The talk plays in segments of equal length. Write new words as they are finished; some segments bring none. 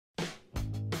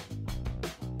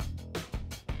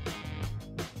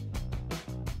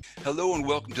Hello and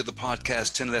welcome to the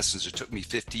podcast, 10 Lessons It Took Me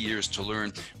 50 Years to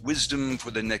Learn, Wisdom for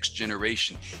the Next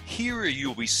Generation. Here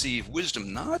you'll receive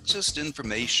wisdom, not just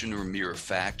information or mere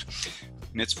fact.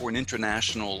 And it's for an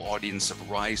international audience of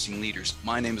rising leaders.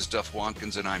 My name is Duff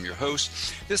Watkins and I'm your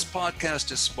host. This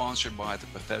podcast is sponsored by the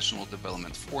Professional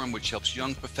Development Forum, which helps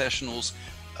young professionals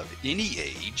of any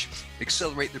age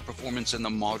accelerate their performance in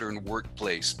the modern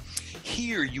workplace.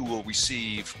 Here you will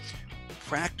receive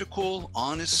practical,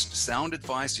 honest, sound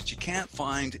advice that you can't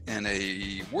find in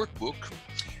a workbook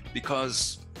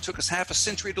because it took us half a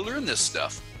century to learn this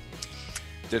stuff.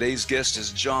 Today's guest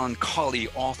is John Collee,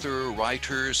 author,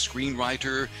 writer,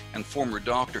 screenwriter, and former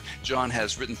doctor. John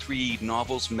has written 3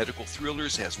 novels, medical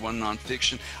thrillers, has 1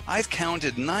 nonfiction. I've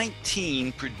counted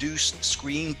 19 produced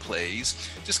screenplays.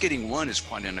 Just getting 1 is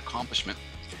quite an accomplishment.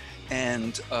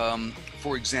 And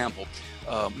for example,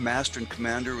 Master and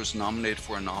Commander was nominated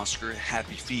for an Oscar.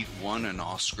 Happy Feet won an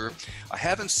Oscar. I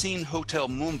haven't seen Hotel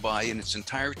Mumbai in its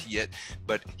entirety yet,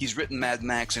 but he's written Mad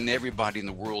Max and everybody in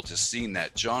the world has seen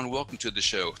that. John, welcome to the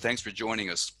show. Thanks for joining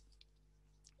us.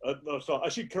 So I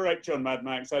should correct you on Mad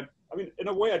Max. I mean, in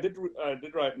a way, I did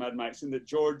write Mad Max in that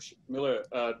George Miller,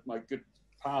 my good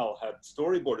pal, had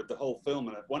storyboarded the whole film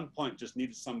and at one point just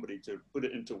needed somebody to put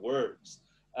it into words.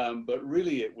 But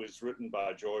really, it was written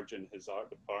by George and his art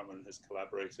department and his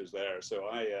collaborators there. So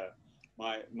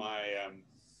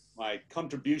my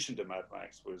contribution to Mad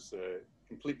Max was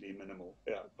completely minimal.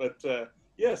 Yeah, but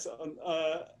yes,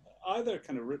 either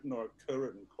kind of written or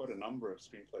co-written quite a number of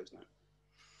screenplays now.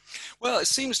 Well, it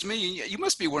seems to me you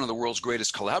must be one of the world's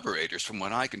greatest collaborators, from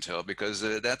what I can tell, because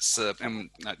that's and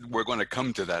we're going to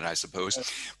come to that, I suppose.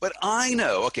 But I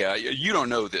know, okay, you don't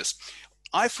know this.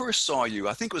 I first saw you,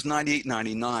 I think it was 98,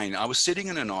 99. I was sitting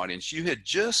in an audience. You had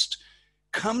just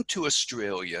come to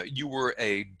Australia. You were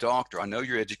a doctor. I know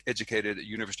you're educated at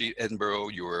University of Edinburgh.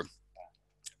 You were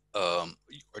a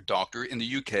doctor in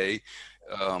the UK,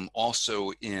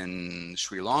 also in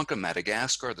Sri Lanka,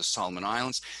 Madagascar, the Solomon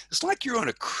Islands. It's like you're on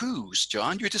a cruise,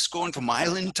 John. You're just going from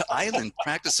island to island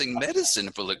practicing medicine,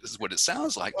 is what it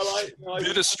sounds like. Well,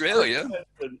 Did Australia.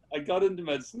 I got into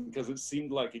medicine because it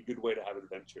seemed like a good way to have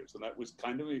adventures. And that was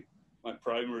kind of my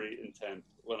primary intent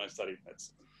when I studied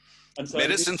medicine. And so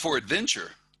medicine for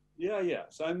adventure. Yeah.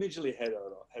 So I immediately headed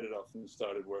off and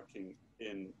started working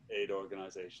in aid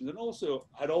organizations, and also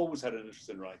had always had an interest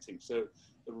in writing. So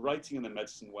the writing and the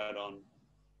medicine went on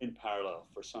in parallel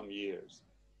for some years.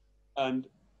 And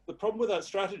the problem with that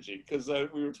strategy, because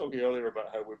we were talking earlier about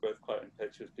how we're both quite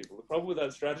impetuous people, the problem with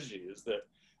that strategy is that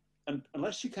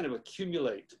unless you kind of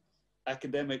accumulate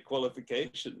academic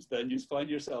qualifications, then you find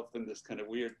yourself in this kind of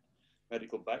weird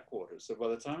medical backwater. So by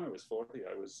the time I was 40,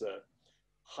 I was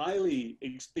highly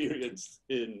experienced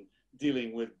in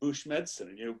dealing with bush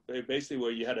medicine, basically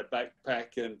where you had a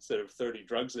backpack and sort of 30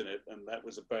 drugs in it, and that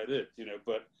was about it,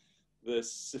 but the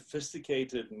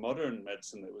sophisticated modern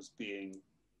medicine that was being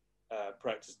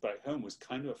practiced back home was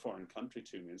kind of a foreign country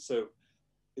to me. And so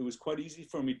it was quite easy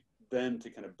for me then to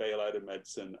kind of bail out of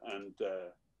medicine and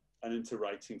into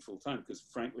writing full time, because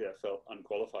frankly, I felt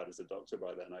unqualified as a doctor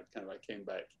by then. I came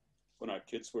back when our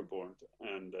kids were born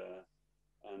and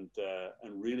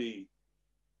really,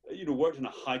 worked in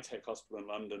a high-tech hospital in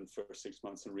London for 6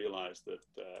 months and realized that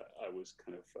I was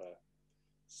kind of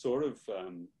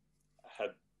had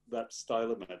that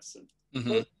style of medicine.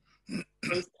 Mm-hmm.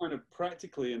 Both kind of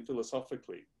practically and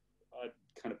philosophically, I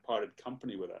kind of parted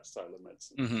company with that style of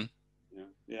medicine. Mm-hmm.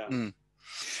 Yeah. Mm.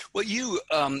 Well,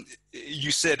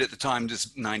 you said at the time,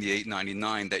 just 98,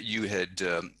 99, that you had,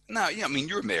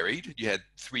 you were married. You had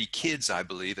 3 kids, I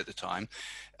believe, at the time.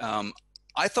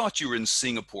 I thought you were in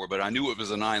Singapore, but I knew it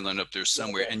was an island up there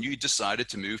somewhere. And you decided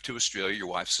to move to Australia. Your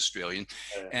wife's Australian,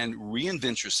 and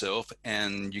reinvent yourself.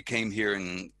 And you came here,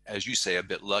 and as you say, a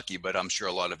bit lucky, but I'm sure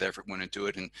a lot of effort went into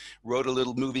it. And wrote a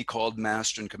little movie called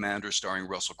Master and Commander, starring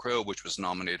Russell Crowe, which was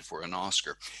nominated for an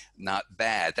Oscar. Not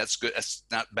bad. That's good. That's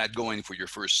not bad going for your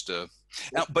first.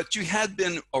 Now, but you had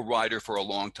been a writer for a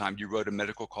long time. You wrote a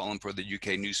medical column for the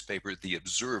UK newspaper, The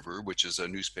Observer, which is a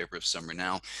newspaper of Summer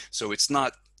Now. So it's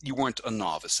not. You weren't a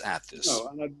novice at this. No,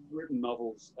 and I'd written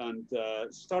novels and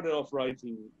started off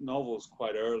writing novels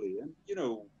quite early. And,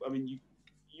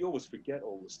 you always forget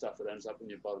all the stuff that ends up in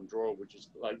your bottom drawer, which is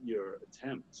like your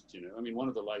attempts, one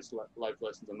of the life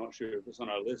lessons, I'm not sure if it's on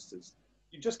our list, is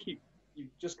you just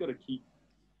got to keep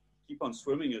on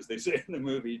swimming, as they say in the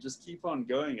movie. You just keep on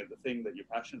going at the thing that you're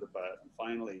passionate about and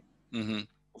finally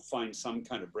find some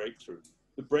kind of breakthrough.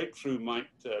 The breakthrough might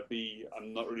be,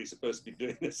 I'm not really supposed to be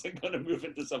doing this, I'm going to move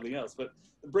into something else. But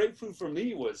the breakthrough for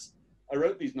me was I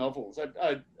wrote these novels,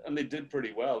 and they did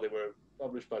pretty well. They were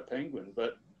published by Penguin,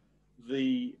 but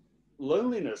the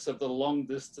loneliness of the long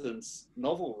distance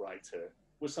novel writer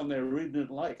was something I really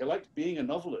didn't like. I liked being a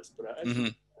novelist, but I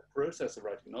actually the process of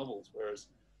writing novels, whereas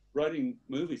writing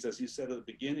movies, as you said at the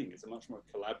beginning, is a much more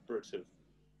collaborative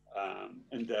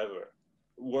endeavor,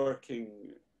 working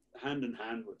hand in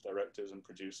hand with directors and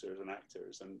producers and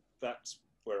actors, and that's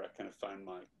where I kind of found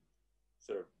my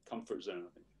sort of comfort zone,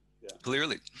 I think. Yeah.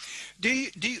 Clearly.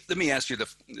 Let me ask you,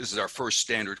 this is our first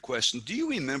standard question. Do you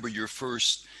remember your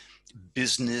first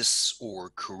business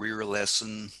or career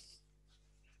lesson?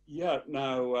 Yeah,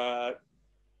 now,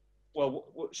 well,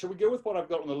 shall we go with what I've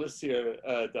got on the list here,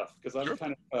 Duff? Because I'm Sure.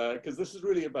 kind of, because this is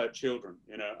really about children,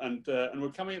 you know, and we're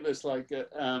coming at this like,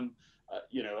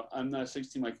 you know, I'm now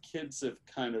 60, my kids have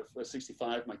kind of,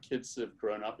 65, my kids have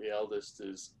grown up, the eldest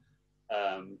is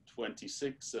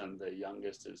 26 and the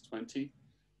youngest is 20.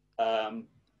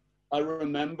 I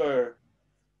remember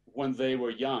when they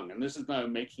were young, and this is now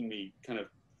making me kind of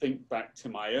think back to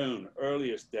my own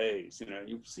earliest days. You know,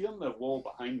 you see on the wall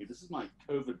behind me, this is my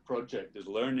COVID project, is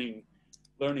learning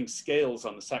scales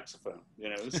on the saxophone, you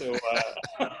know. So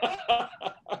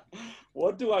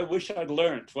what do I wish I'd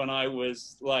learned when I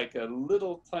was like a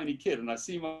little tiny kid? And I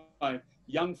see my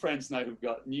young friends now who've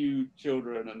got new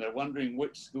children and they're wondering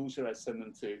which school should I send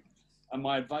them to. And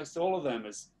my advice to all of them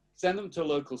is send them to a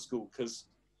local school, because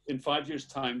in 5 years'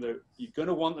 time, you're going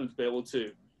to want them to be able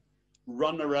to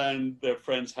run around their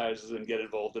friends' houses and get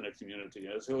involved in a community.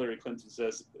 As Hillary Clinton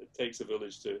says, it takes a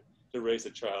village to raise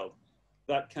a child.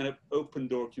 That kind of open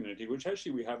door community, which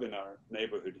actually we have in our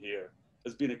neighborhood here,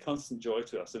 has been a constant joy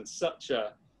to us, and such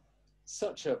a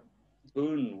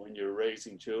boon when you're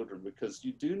raising children, because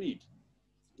you do need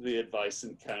the advice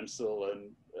and counsel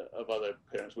and of other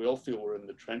parents. We all feel we're in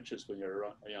the trenches when you're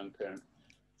a young parent.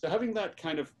 So having that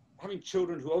kind of, having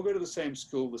children who all go to the same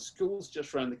school, the school's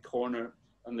just around the corner,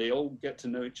 and they all get to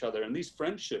know each other. And these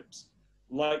friendships,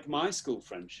 like my school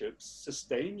friendships,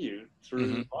 sustain you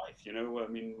through life. You know, I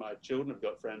mean, my children have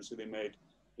got friends who they made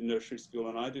in nursery school,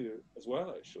 and I do as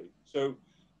well, actually. So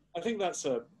I think that's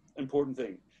an important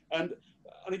thing. And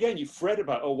again, you fret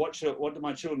about, oh, what do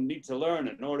my children need to learn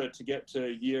in order to get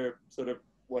to year sort of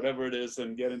whatever it is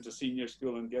and get into senior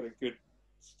school and get a good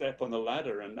step on the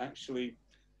ladder. And actually,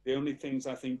 the only things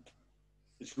I think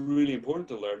it's really important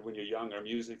to learn when you're young are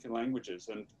music and languages.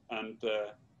 And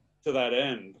to that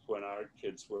end, when our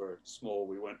kids were small,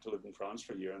 we went to live in France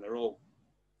for a year, and they're all,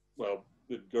 well,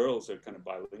 the girls are kind of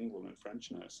bilingual in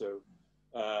French now. So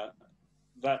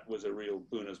that was a real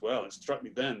boon as well. It struck me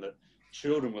then that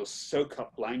children will soak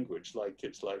up language like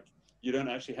it's like you don't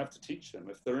actually have to teach them.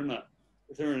 If they're in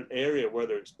an area where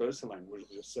they're exposed to language,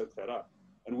 they just soak that up.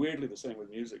 And weirdly, the same with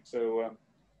music. So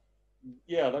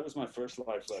yeah, that was my first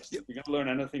life lesson. Yep. You're going to learn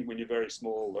anything when you're very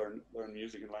small, learn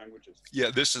music and languages. Yeah,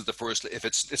 this is the first. If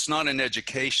it's not an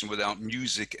education without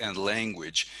music and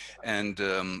language, and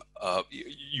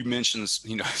you mentioned,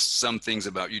 you know, some things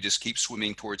about you just keep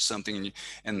swimming towards something,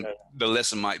 and the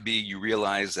lesson might be you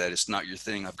realize that it's not your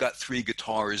thing. I've got 3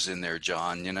 guitars in there,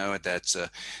 John. You know,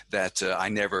 that I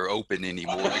never open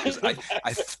anymore, because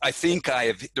I think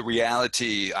I've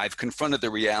confronted the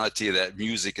reality that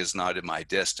music is not in my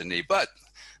destiny, but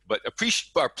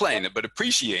playing it, but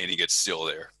appreciating it's still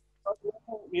there.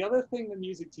 The other thing that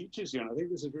music teaches you, and I think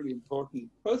this is really important,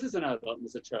 both as an adult and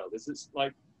as a child, is it's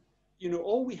like, you know,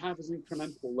 all we have is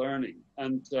incremental learning.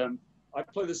 And I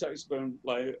play the saxophone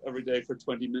like every day for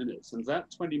 20 minutes, and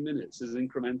that 20 minutes is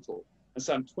incremental. And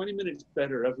so I'm 20 minutes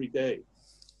better every day.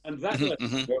 And that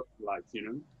life, you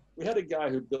know. We had a guy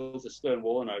who built a stone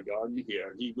wall in our garden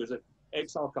here, and he was an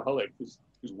ex-alcoholic whose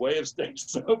way of staying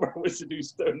sober was to do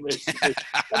stonemason.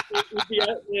 He'd be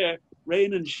out there,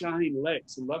 rain and shine.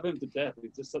 Lex, I love him to death.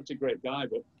 He's just such a great guy.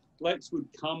 But Lex would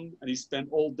come and he spent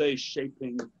all day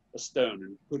shaping a stone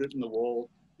and put it in the wall.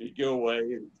 He'd go away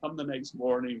and come the next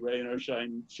morning, rain or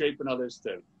shine, shape another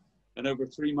stone. And over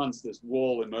 3 months, this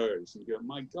wall emerged. And you go,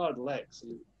 my God, Lex,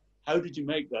 how did you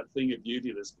make that thing of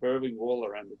beauty, this curving wall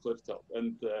around the cliff top?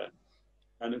 And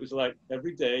it was like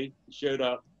every day he showed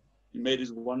up, he made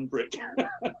his one brick.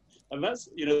 And that's,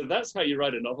 you know, that's how you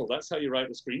write a novel. That's how you write a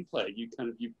screenplay. You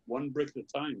one brick at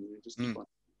a time. You just keep on.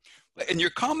 And your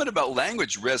comment about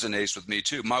language resonates with me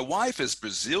too. My wife is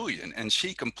Brazilian, and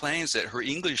she complains that her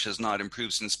English has not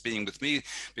improved since being with me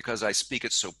because I speak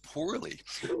it so poorly.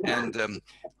 And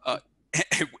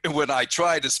when I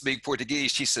try to speak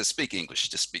Portuguese, she says, speak English,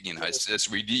 just speak, you know, it's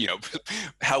you know,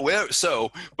 however,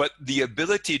 but the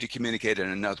ability to communicate in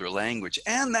another language,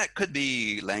 and that could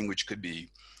be, language could be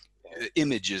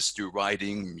images through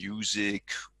writing,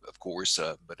 music, of course,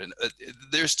 but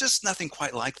there's just nothing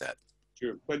quite like that.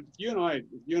 Sure, but you and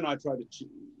I try to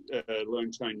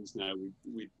learn Chinese now,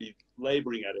 we'd be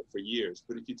laboring at it for years.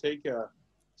 But if you take a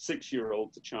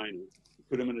 6-year-old to China,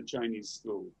 put them in a Chinese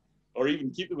school, or even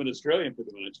keep them in Australia and put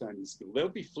them in a Chinese school, they'll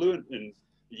be fluent in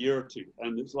a year or two.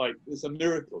 And it's like, it's a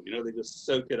miracle, you know, they just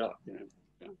soak it up, you know.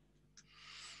 Yeah.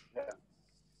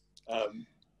 Yeah.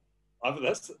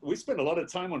 We spent a lot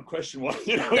of time on question one.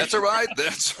 You know? That's all right.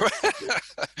 That's right.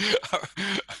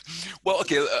 Well,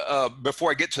 okay. Before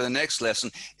I get to the next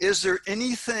lesson, is there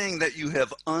anything that you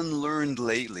have unlearned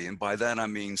lately? And by that, I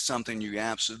mean something you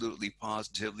absolutely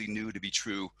positively knew to be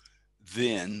true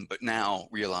then, but now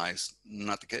realize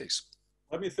not the case.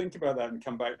 Let me think about that and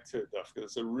come back to it, Duff, because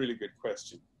it's a really good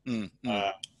question.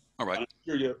 All right. And I'm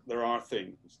sure there are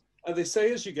things. They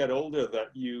say as you get older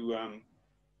that you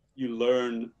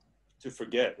learn to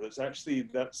forget.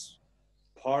 That's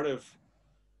part of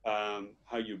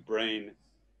how your brain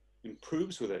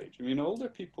improves with age. I mean, older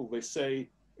people, they say,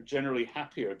 are generally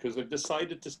happier because they've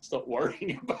decided to stop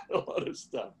worrying about a lot of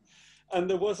stuff. And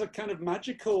there was a kind of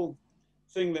magical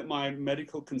thing that my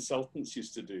medical consultants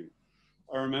used to do.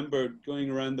 I remember going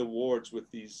around the wards with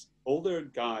these older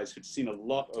guys who'd seen a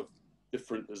lot of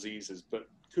different diseases, but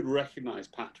could recognize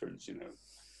patterns, you know.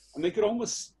 And they could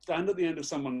almost stand at the end of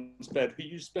someone's bed who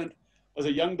you spent, as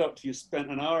a young doctor, you spent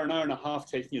an hour and a half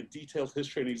taking a detailed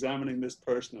history and examining this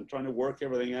person and trying to work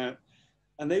everything out.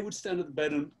 And they would stand at the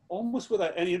bed and almost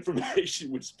without any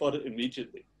information would spot it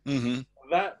immediately. Mm-hmm.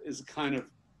 That's a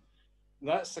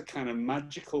kind of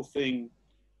magical thing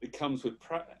that comes with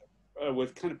kind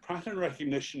of pattern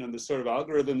recognition and the sort of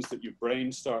algorithms that your brain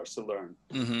starts to learn.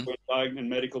 Mm-hmm. In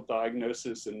medical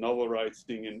diagnosis and novel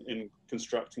writing and in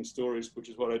constructing stories, which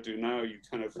is what I do now, you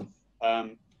kind of,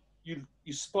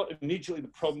 you spot immediately the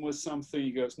problem with something,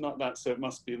 you go, it's not that, so it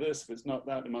must be this. If it's not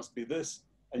that, it must be this.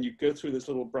 And you go through this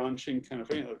little branching kind of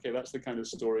thing, okay, that's the kind of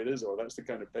story it is, or that's the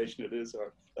kind of patient it is,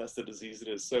 or that's the disease it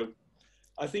is. So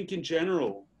I think in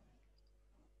general,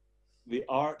 the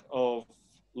art of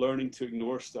learning to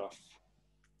ignore stuff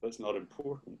that's not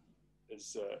important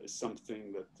is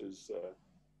something that is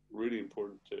really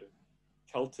important to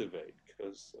cultivate,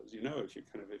 because as you know, if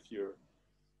you're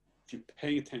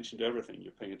paying attention to everything,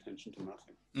 you're paying attention to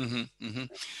nothing. Mm-hmm, mm-hmm.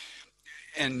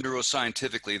 And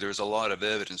neuroscientifically, there's a lot of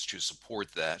evidence to support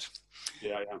that.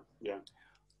 Yeah.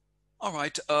 All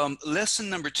right. Lesson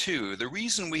number 2, the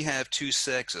reason we have two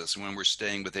sexes when we're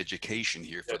staying with education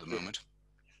here for the moment.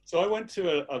 So I went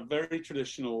to a very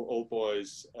traditional old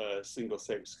boys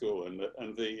single-sex school, and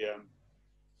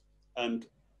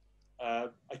I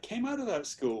came out of that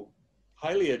school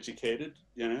highly educated,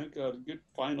 you know, got good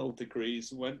final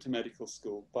degrees, went to medical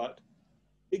school, but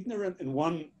ignorant in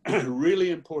one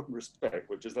really important respect,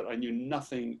 which is that I knew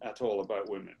nothing at all about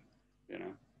women, you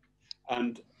know,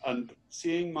 and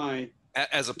seeing my...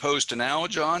 As opposed to now,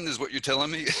 John, is what you're telling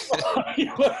me?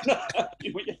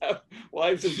 When you have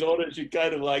wives and daughters, you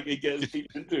kind of like, it gets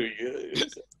deep into you.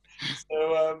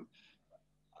 So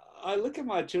I look at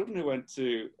my children who went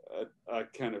to a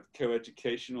kind of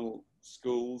co-educational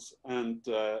schools, and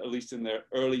at least in their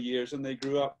early years, and they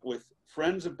grew up with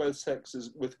friends of both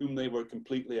sexes with whom they were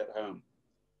completely at home.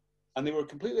 And they were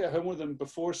completely at home with them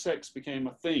before sex became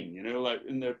a thing, you know, like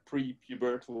in their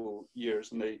pre-pubertal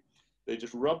years, and they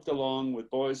just rubbed along with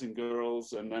boys and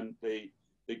girls, and then they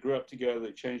grew up together,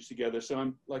 they changed together. So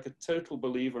I'm like a total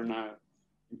believer now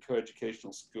in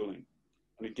coeducational schooling.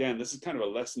 And again, this is kind of a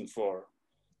lesson for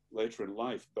later in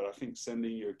life, but I think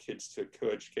sending your kids to a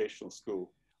coeducational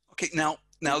school. Okay, now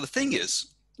the thing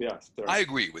is, yeah, I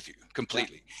agree with you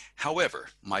completely. Yeah. However,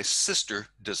 my sister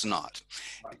does not.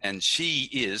 Right. And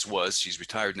she's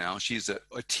retired now. She's a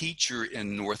teacher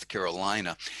in North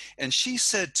Carolina. And she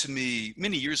said to me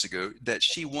many years ago that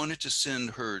she wanted to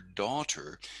send her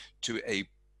daughter to a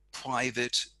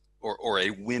private or a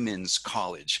women's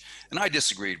college. And I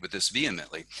disagreed with this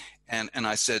vehemently. And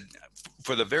I said,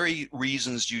 for the very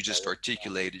reasons you just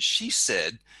articulated, she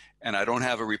said, and I don't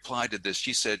have a reply to this,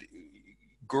 she said,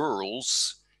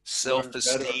 girls'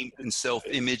 self-esteem and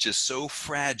self-image is so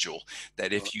fragile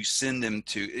that if you send them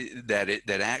to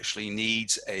that actually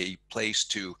needs a place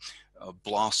to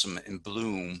blossom and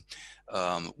bloom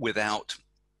without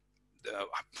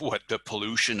the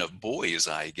pollution of boys,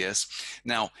 I guess.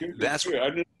 Now that's true.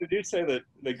 I do say that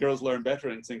the girls learn better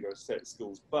in single-sex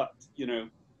schools, but you know,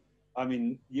 I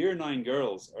mean, year 9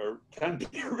 girls can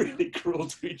be really cruel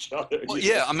to each other. Well,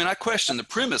 yeah, I mean, I question the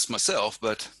premise myself,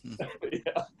 but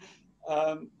yeah.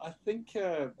 I think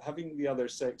having the other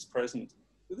sex present,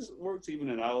 this works even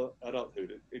in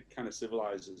adulthood. It kind of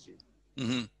civilizes you.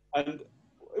 Mm-hmm. And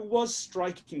it was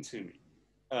striking to me,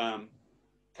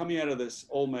 coming out of this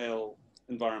all-male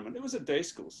environment. It was a day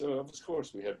school, so of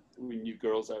course we knew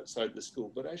girls outside the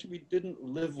school, but actually we didn't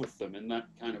live with them in that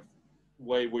kind of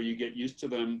way where you get used to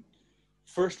them.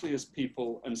 Firstly, as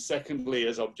people, and secondly,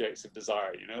 as objects of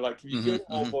desire. You know, like if you go to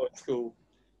all boys school,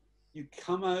 you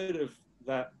come out of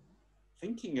that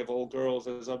thinking of all girls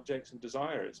as objects of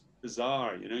desire. It's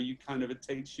bizarre, you know. You kind of, it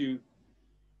takes you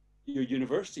your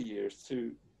university years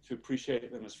to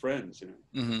appreciate them as friends, you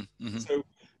know. So,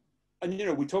 and you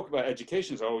know, we talk about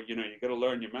education. So, oh, you know, you got to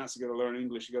learn your maths, you got to learn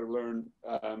English, you got to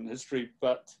learn history,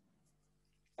 but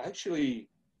actually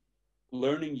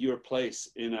learning your place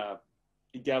in a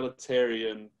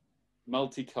egalitarian,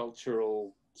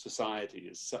 multicultural society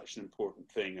is such an important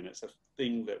thing, and it's a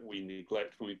thing that we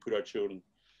neglect when we put our children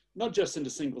not just into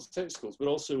single-sex schools, but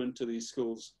also into these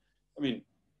schools. I mean,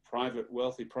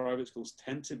 wealthy private schools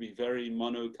tend to be very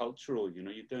monocultural. You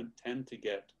know, you don't tend to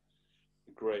get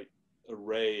a great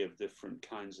array of different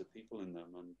kinds of people in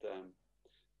them, and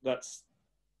that's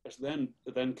then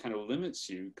kind of limits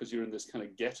you because you're in this kind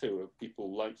of ghetto of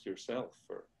people like yourself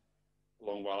for a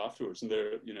long while afterwards. And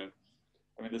there, you know,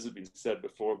 I mean, this has been said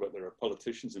before, but there are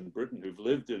politicians in Britain who've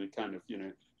lived in a kind of, you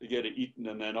know, they get to Eton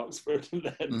and then Oxford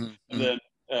and then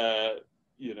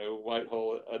you know,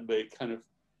 Whitehall, and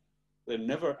they're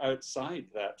never outside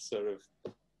that sort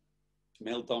of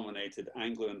male-dominated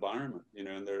Anglo environment, you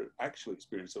know, and their actual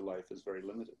experience of life is very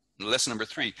limited. Lesson number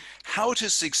 3, how to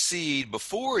succeed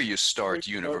before you start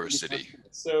university.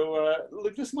 So,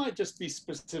 look, this might just be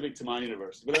specific to my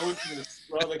university, but I went to this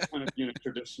rather kind of, you know,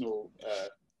 traditional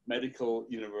medical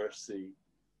university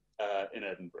in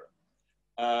Edinburgh.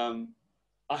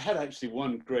 I had actually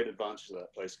one great advantage of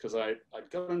that place because I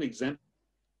got an exemption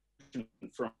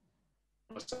from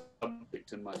a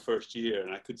subject in my first year,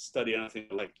 and I could study anything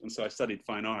I liked, and so I studied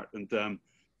fine art, and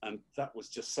that was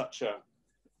just such a,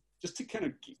 just to kind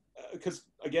of, because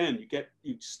again,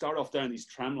 you start off down these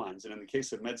tram lines, and in the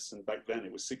case of medicine back then,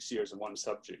 it was 6 years in one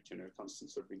subject, you know,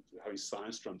 constant sort of having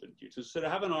science drummed into you. So to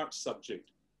have an art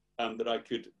subject that I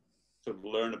could sort of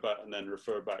learn about and then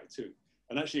refer back to,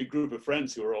 and actually a group of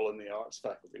friends who were all in the arts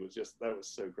faculty was just, that was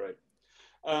so great.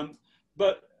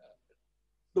 But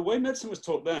the way medicine was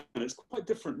taught then, and it's quite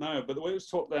different now, but the way it was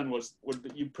taught then was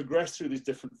that you progress through these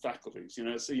different faculties, you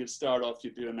know, so you'd start off,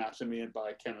 you'd do anatomy and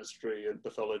biochemistry and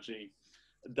pathology,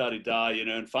 da-di-da, you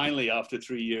know, and finally after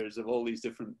 3 years of all these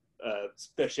different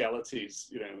specialities,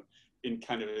 you know, in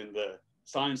the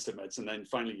science of medicine, then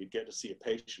finally you get to see a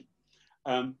patient.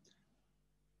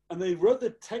 And they wrote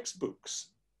the textbooks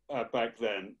back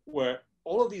then where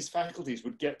all of these faculties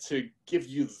would get to give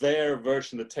you their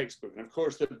version of the textbook. And of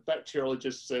course, the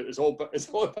bacteriologist it's all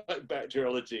about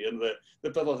bacteriology, and the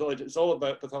pathologist, it's all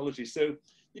about pathology. So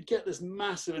you'd get this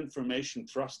massive information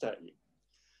thrust at you.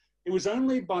 It was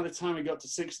only by the time I got to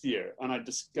 6th year and I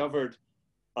discovered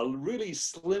a really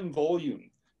slim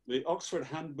volume, the Oxford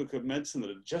Handbook of Medicine,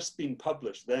 that had just been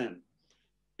published then.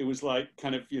 It was like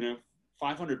kind of, you know,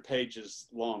 500 pages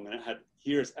long, and it had,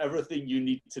 here's everything you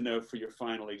need to know for your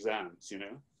final exams, you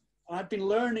know. And I'd been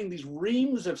learning these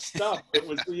reams of stuff that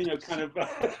was, you know, kind of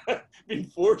being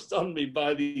forced on me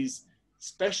by these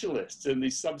specialists and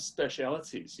these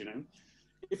subspecialties, you know.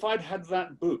 If I'd had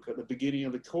that book at the beginning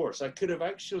of the course, I could have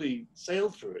actually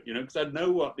sailed through it, you know, because I'd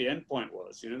know what the end point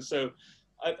was, you know. So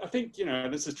I think, you know,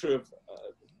 and this is true of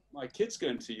my kids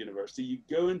going to university, you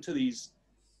go into these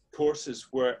courses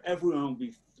where everyone will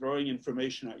be throwing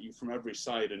information at you from every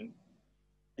side, and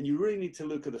you really need to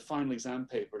look at the final exam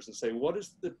papers and say, what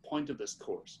is the point of this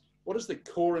course? What is the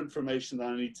core information that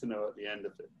I need to know at the end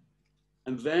of it?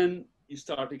 And then you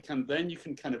start to then you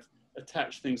can kind of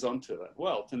attach things onto that.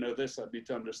 Well, to know this, I need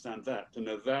to understand that. To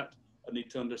know that, I need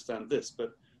to understand this.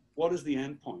 But what is the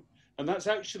end point? And that's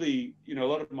actually, you know,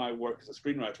 a lot of my work as a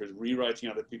screenwriter is rewriting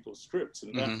other people's scripts.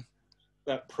 And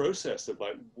that process of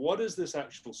like, what is this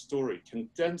actual story?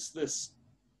 Condense this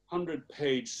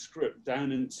 100-page script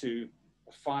down into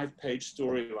a 5-page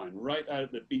storyline, right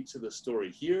out the beats of the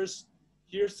story. Here's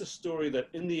the story that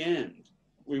in the end,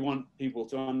 we want people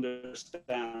to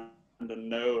understand and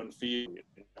know and feel.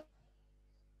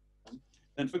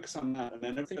 Then focus on that, and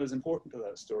then everything that is important to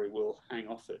that story will hang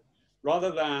off it.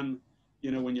 Rather than,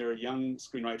 you know, when you're a young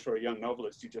screenwriter or a young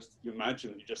novelist, you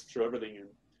imagine that you just throw everything in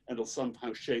and it'll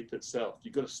somehow shape itself.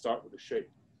 You've got to start with the shape,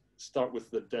 start with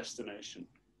the destination.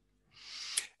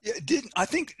 Yeah,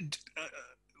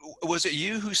 was it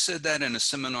you who said that in a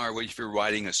seminar where if you're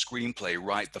writing a screenplay,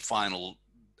 write the final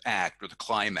act or the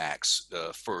climax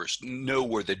first, know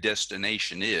where the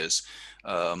destination is,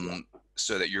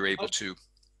 so that you're able to.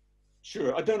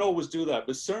 Sure, I don't always do that,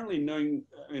 but certainly knowing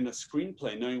in a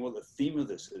screenplay, knowing what the theme of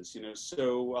this is, you know.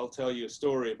 So I'll tell you a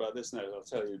story about this now. I'll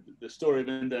tell you the story of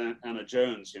Indiana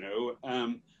Jones, you know,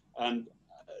 and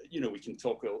you know, we can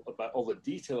talk about all the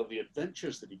detail of the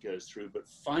adventures that he goes through, but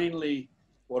finally,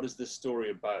 what is this story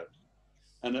about?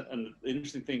 And the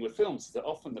interesting thing with films is that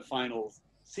often the final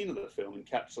scene of the film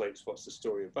encapsulates what's the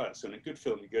story about. So in a good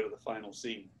film, you go to the final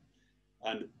scene,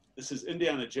 and this is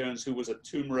Indiana Jones, who was a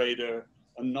tomb raider,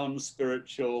 a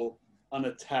non-spiritual,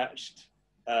 unattached,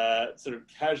 sort of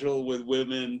casual with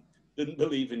women, didn't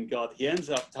believe in God. He ends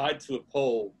up tied to a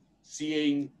pole,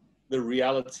 seeing the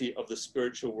reality of the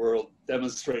spiritual world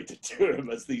demonstrated to him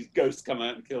as these ghosts come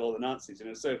out and kill all the Nazis. You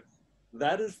know, so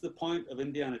that is the point of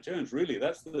Indiana Jones. Really,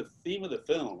 that's the theme of the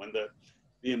film, and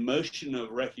the emotion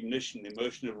of recognition, the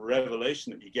emotion of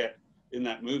revelation that you get in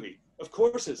that movie. Of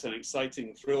course, it's an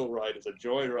exciting thrill ride, it's a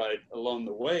joy ride along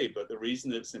the way, but the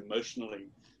reason it's emotionally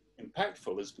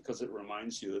impactful is because it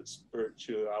reminds you that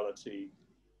spirituality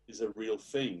is a real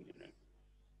thing, you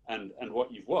know, and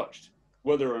what you've watched,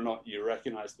 whether or not you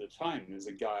recognize at the time, is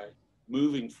a guy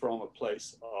moving from a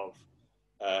place of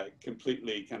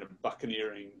completely kind of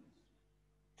buccaneering,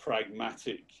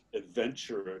 pragmatic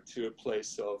adventurer to a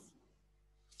place of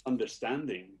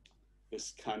understanding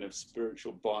this kind of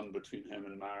spiritual bond between him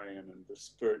and Marion, and the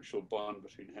spiritual bond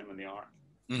between him and the Ark.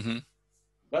 Mm-hmm.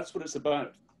 That's what it's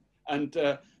about. And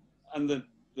the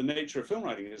nature of film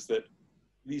writing is that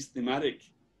the thematic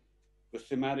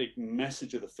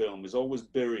message of the film is always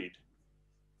buried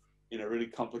in a really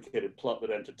complicated plot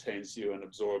that entertains you and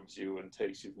absorbs you and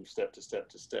takes you from step to step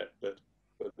to step. But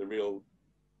the real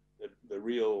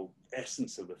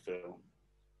essence of the film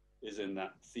is in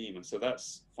that theme. And so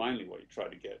that's finally what you try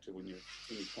to get to when you're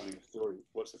telling a story.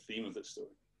 What's the theme of this story?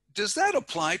 Does that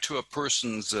apply to a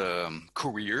person's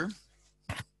career?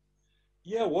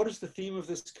 Yeah, what is the theme of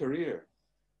this career?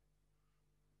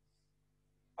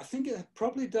 I think it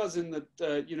probably does, in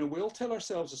that, you know, we all tell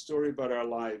ourselves a story about our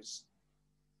lives,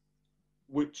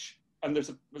 and there's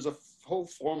a whole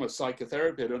form of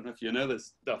psychotherapy, I don't know if you know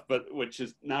this stuff, but which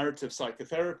is narrative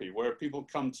psychotherapy, where people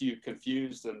come to you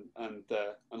confused and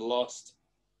lost.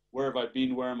 Where have I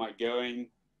been? Where am I going?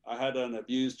 I had an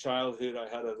abused childhood. I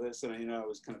had this, and, you know, I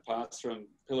was kind of passed from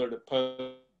pillar to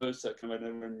post. I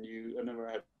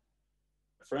never had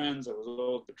friends. I was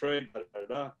all betrayed. Blah, blah,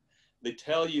 blah. They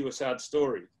tell you a sad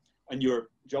story, and your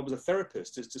job as a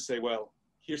therapist is to say, well,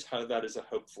 here's how that is a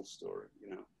hopeful story,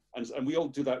 you know. And we all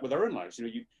do that with our own lives. You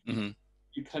know, you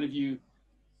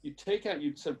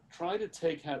sort of try to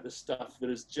take out the stuff that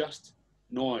is just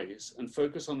noise and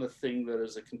focus on the thing that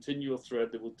is a continual thread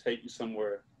that will take you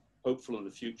somewhere hopeful in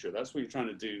the future. That's what you're trying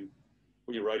to do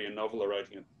when you're writing a novel or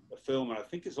writing a film. And I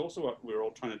think it's also what we're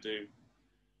all trying to do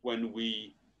when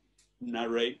we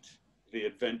narrate the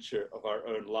adventure of our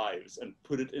own lives and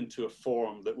put it into a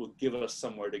form that will give us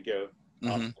somewhere to go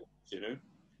afterwards, you know?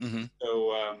 Mm-hmm.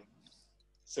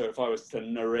 So if I was to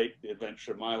narrate the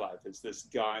adventure of my life, it's this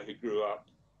guy who grew up,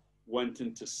 went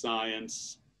into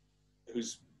science,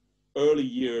 whose early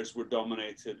years were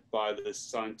dominated by this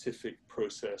scientific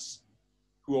process,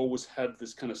 who always had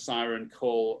this kind of siren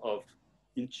call of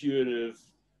intuitive,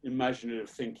 imaginative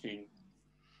thinking,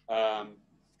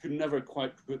 could never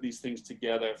quite put these things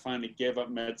together, finally gave up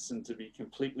medicine to be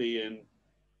completely in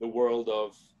the world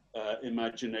of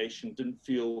imagination, didn't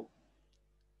feel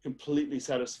completely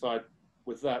satisfied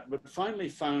with that, but finally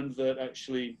found that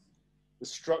actually the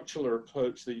structural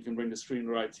approach that you can bring to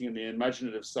screenwriting and the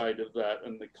imaginative side of that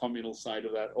and the communal side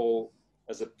of that all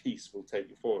as a piece will take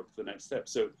you forward to the next step.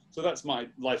 So that's my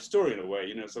life story in a way,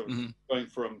 you know, so going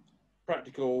from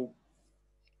practical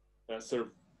sort of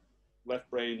left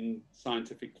brain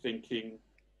scientific thinking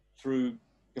through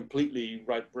completely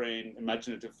right brain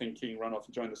imaginative thinking, run off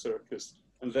and join the circus,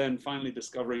 and then finally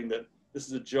discovering that this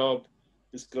is a job,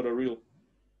 it's got a real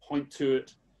point to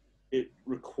it. It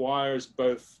requires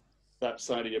both that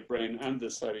side of your brain and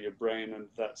this side of your brain, and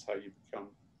that's how you become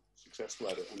successful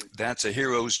at it. And that's a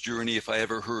hero's journey if I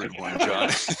ever heard one, John.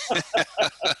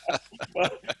 Well,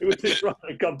 it was just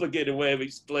a complicated way of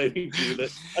explaining to you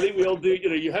that I think we all do. You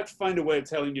know, you have to find a way of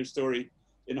telling your story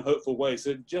in a hopeful way. So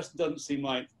it just doesn't seem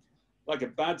like a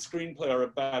bad screenplay or a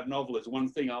bad novel is one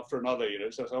thing after another. You know,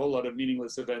 so it's a whole lot of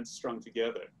meaningless events strung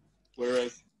together.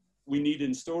 Whereas we need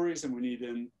in stories and we need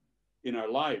in our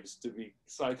lives to be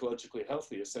psychologically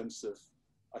healthy, a sense of,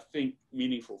 I think,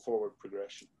 meaningful forward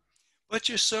progression. But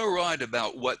you're so right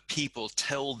about what people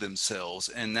tell themselves,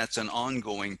 and that's an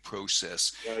ongoing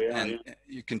process.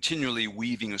 You're continually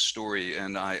weaving a story.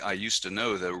 And I used to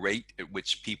know the rate at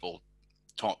which people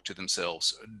talk to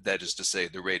themselves. That is to say,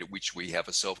 the rate at which we have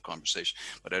a self-conversation,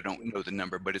 but I don't know the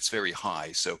number, but it's very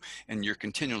high. So, and you're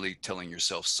continually telling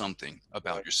yourself something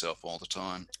about yourself all the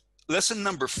time. Lesson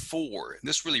number 4,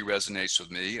 this really resonates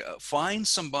with me. Find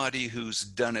somebody who's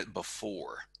done it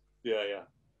before. Yeah,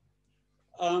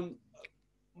 yeah.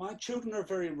 My children are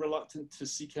very reluctant to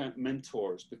seek out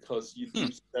mentors because you do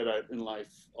set out in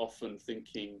life often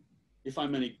thinking, if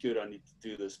I'm any good, I need to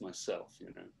do this myself,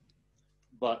 you know.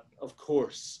 But of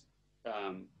course,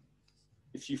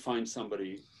 if you find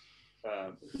somebody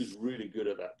who's really good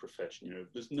at that profession, you know,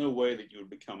 there's no way that you would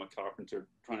become a carpenter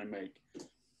trying to make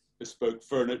bespoke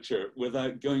furniture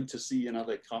without going to see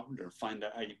another carpenter and find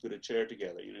out how you put a chair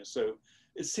together, you know. So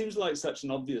it seems like such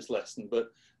an obvious lesson,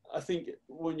 but I think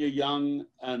when you're young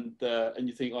and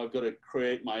you think, oh, I've got to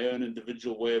create my own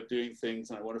individual way of doing things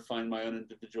and I want to find my own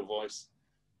individual voice,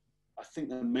 I think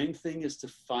the main thing is to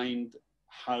find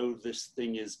how this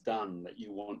thing is done that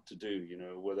you want to do, you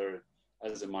know, whether,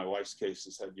 as in my wife's case,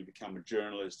 is how do you become a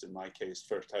journalist? In my case,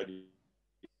 first, how do you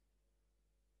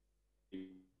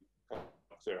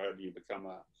become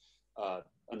a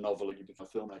novelist, you become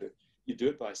a filmmaker? You do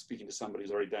it by speaking to somebody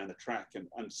who's already down the track.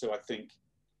 And so I think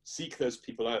seek those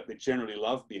people out. They generally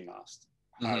love being asked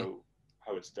how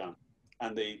it's done.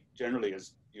 And they generally,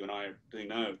 as you and I are doing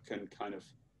now, can kind of,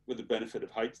 with the benefit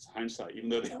of hindsight, even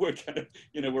though they were kind of,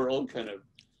 you know, we're all kind of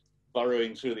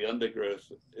burrowing through the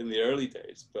undergrowth in the early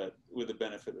days, but with the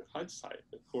benefit of hindsight,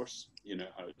 of course, you know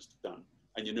how it's done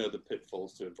and you know the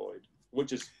pitfalls to avoid,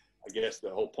 which is, I guess, the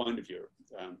whole point of your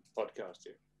podcast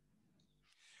here.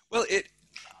 Well,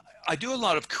 I do a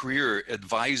lot of career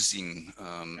advising,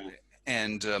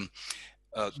 and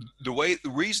the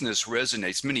reason this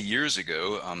resonates, many years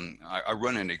ago, I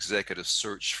run an executive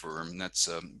search firm that's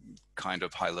kind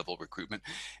of high-level recruitment,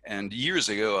 and years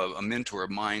ago, a mentor of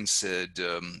mine said,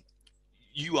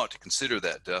 you ought to consider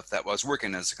that, Duff. That was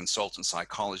working as a consultant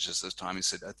psychologist at the time. He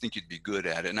said, I think you'd be good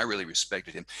at it. And I really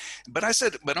respected him. But I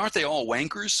said, but aren't they all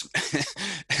wankers?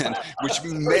 And, which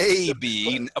may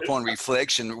be, upon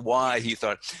reflection, why he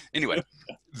thought. Anyway,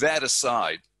 that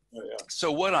aside.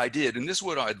 So what I did, and this is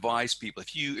what I advise people,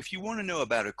 if you want to know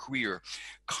about a career,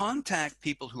 contact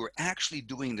people who are actually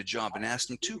doing the job and ask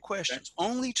them 2 questions,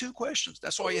 only 2 questions.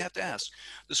 That's all you have to ask.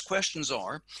 Those questions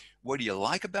are, what do you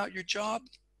like about your job?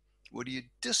 What do you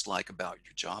dislike about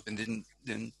your job? And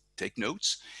then take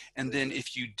notes. And then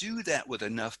if you do that with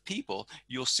enough people,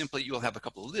 you'll have a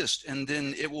couple of lists, and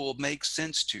then it will make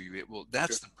sense to you.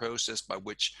 That's the process by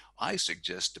which I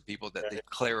suggest to people that they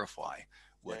clarify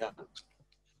what.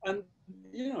 And,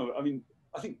 you know, I mean,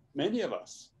 I think many of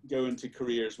us go into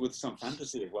careers with some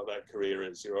fantasy of what that career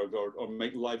is, or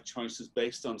make life choices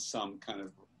based on some kind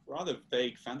of rather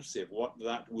vague fantasy of what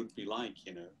that would be like,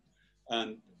 you know.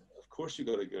 And of course, you've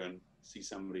got to go and see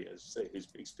somebody, as say, who's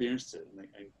experienced it, and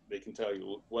they can tell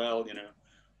you, well, you know,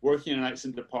 working in an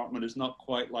accident department is not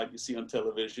quite like you see on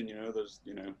television. You know, there's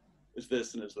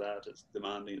this and there's that. It's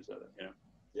demanding, it's that. You know,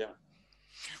 yeah.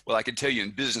 Well, I can tell you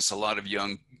in business, a lot of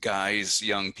young guys,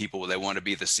 young people, they want to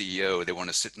be the CEO. They want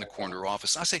to sit in the corner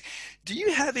office. I say, do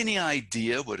you have any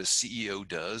idea what a CEO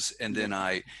does? And then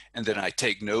I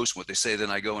take notes what they say.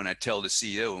 Then I go and I tell the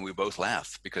CEO, and we both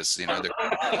laugh because, you know,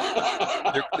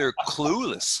 they're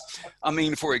clueless. I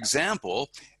mean, for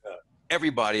example,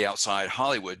 everybody outside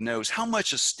Hollywood knows how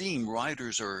much esteem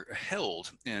writers are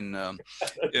held in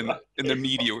the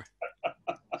media.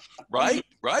 Right?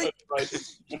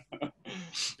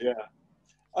 Yeah.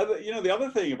 You know, the other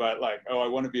thing about like, oh, I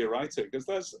want to be a writer, because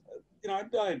that's, you know,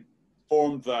 I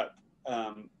formed that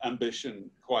ambition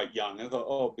quite young. I thought,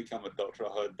 oh, I'll become a doctor,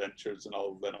 I'll have adventures, and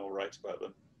then I'll write about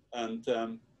them.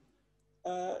 And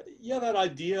yeah, that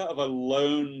idea of a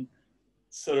lone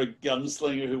sort of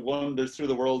gunslinger who wanders through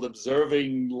the world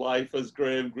observing life as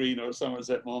Graham Greene or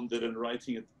Somerset Maugham did and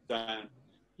writing it down,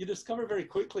 you discover very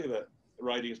quickly that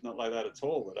writing is not like that at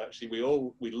all. That actually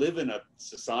we live in a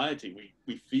society,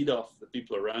 we feed off the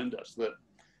people around us, that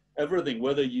everything,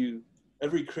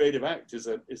 every creative act is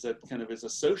a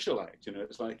social act, you know.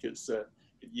 It's like it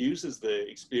uses the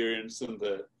experience and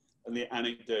the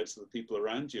anecdotes of the people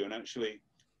around you, and actually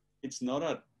it's not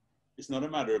a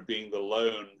matter of being the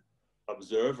lone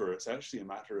observer. It's actually a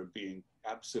matter of being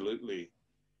absolutely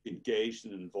engaged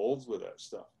and involved with that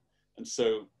stuff. And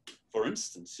so, for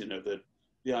instance, you know, the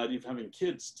idea of having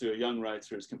kids to a young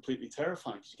writer is completely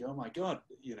terrifying. You go, oh my God,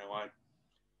 you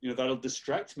know, that'll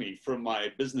distract me from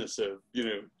my business of, you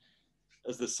know,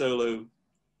 as the solo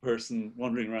person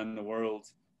wandering around the world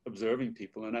observing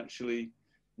people. And actually,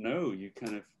 no, you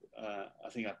kind of, I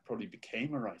think I probably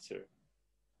became a writer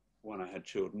when I had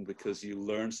children, because you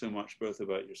learn so much both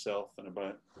about yourself and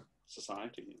about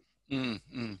society. Mm,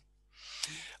 mm.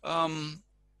 Um,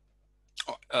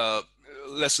 uh,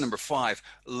 Lesson number 5,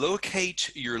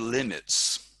 locate your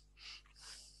limits.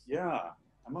 Yeah,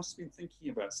 I must have been thinking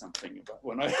about something about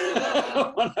when I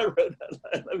when I wrote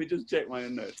that. Let me just check my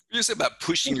own notes. You're just about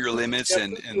pushing your limits Yeah,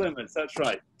 and, push limits. That's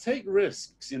right. Take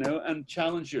risks, and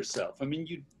challenge yourself. I mean,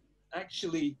 you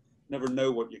actually never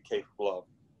know what you're capable of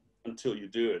until you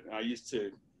do it. I used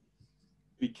to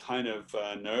be kind of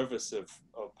nervous of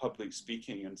public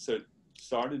speaking, and so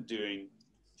started doing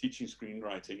teaching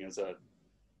screenwriting as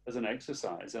an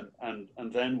exercise, and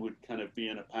then would kind of be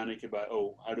in a panic about,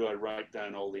 oh, how do I write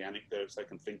down all the anecdotes I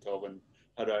can think of, and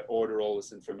how do I order all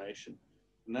this information?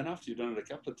 And then after you've done it a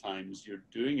couple of times, you're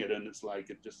doing it, and it's like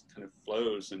it just kind of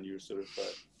flows, and you're sort of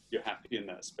you're happy in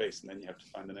that space, and then you have to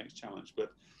find the next challenge.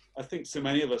 But I think so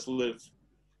many of us live.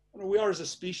 We are as a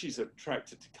species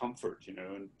attracted to comfort,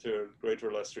 and to a greater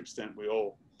or lesser extent, we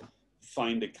all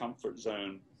find a comfort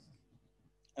zone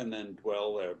and then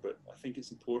dwell there. But I think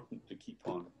it's important to keep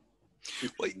on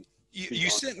well, pushing you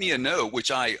beyond sent that. me a note,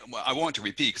 which I want to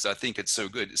repeat because I think it's so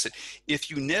good. It said, if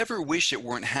you never wish it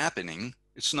weren't happening,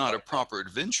 it's not a proper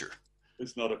adventure.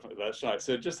 It's not a. That's right.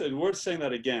 So just worth saying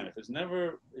that again. If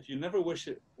you never wish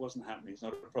it wasn't happening, it's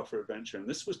not a proper adventure. And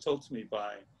this was told to me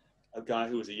by a guy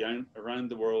who was a young around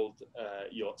the world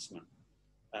yachtsman,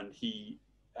 and he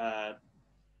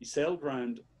sailed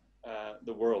around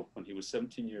the world when he was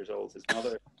 17 years old.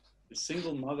 His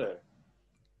single mother,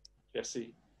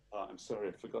 Jesse. I'm sorry,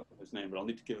 I forgot his name, but I'll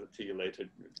need to give it to you later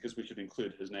because we should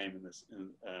include his name in this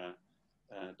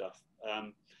Duff.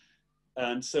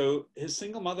 And so his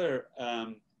single mother.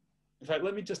 In fact,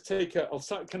 let me just take. I'll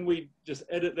start. Can we just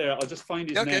edit there? I'll just find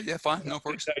his Yeah, okay, name. yeah, fine, no I'll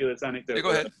worries. tell you this Yeah, anecdote go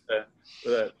ahead.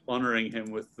 without honoring him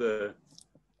with the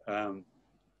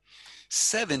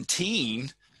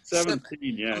 17. 17. I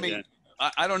Yeah, yeah. mean,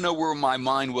 I don't know where my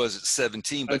mind was at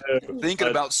 17, I but know. thinking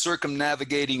about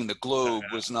circumnavigating the globe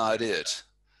was not it.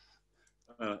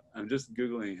 I'm just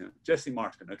googling him. Jesse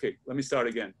Martin. Okay, let me start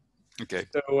again. Okay.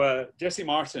 So Jesse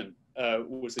Martin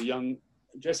was a young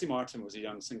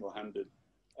single-handed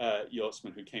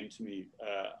yachtsman who came to me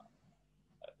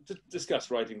to discuss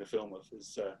writing the film of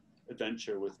his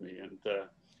adventure with me, and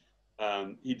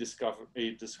he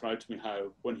described to me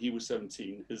how when he was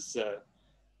 17,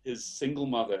 his single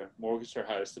mother mortgaged her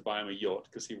house to buy him a yacht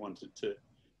because he wanted to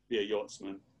be a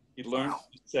yachtsman. He learned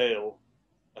to sail.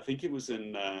 I think it was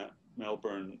in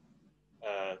Melbourne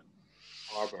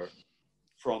Harbour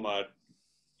from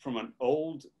an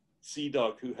old sea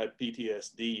dog who had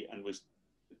PTSD and was,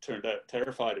 it turned out,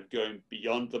 terrified of going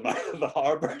beyond the mouth of the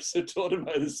harbour, so taught him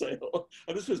how to sail.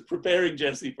 And this was preparing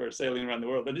Jesse for sailing around the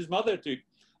world. And his mother took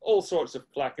all sorts of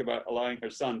flack about allowing her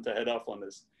son to head off on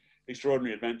this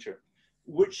extraordinary adventure,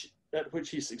 at which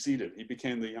he succeeded. He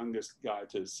became the youngest guy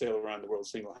to sail around the world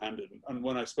single-handed. And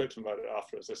when I spoke to him about it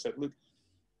afterwards, I said, look,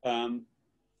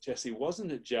 Jesse,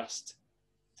 wasn't it just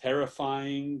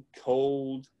terrifying,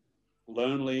 cold,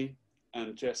 lonely?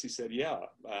 And Jesse said, yeah,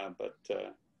 but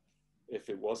if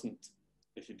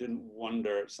you didn't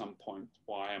wonder at some point,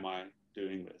 why am I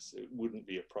doing this? It wouldn't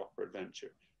be a proper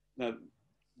adventure. Now,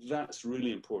 that's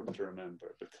really important to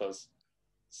remember because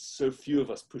so few of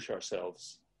us push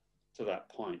ourselves to that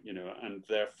point, and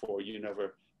therefore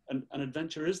an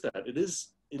adventure is that. It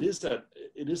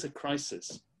is a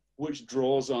crisis which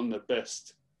draws on the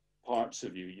best parts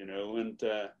of you, you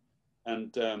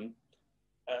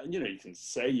can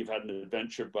say you've had an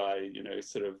adventure by,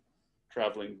 sort of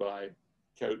traveling by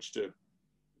coach to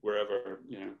wherever,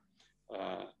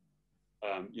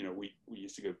 we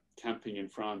used to go camping in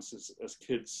France as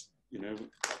kids,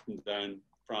 up and down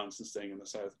France and staying in the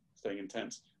south, staying in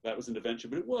tents. That was an adventure,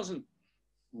 but it wasn't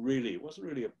really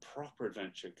a proper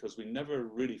adventure because we never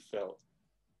really felt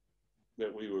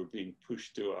that we were being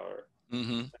pushed to our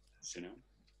limits,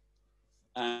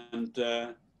 And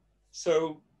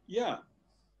so, yeah,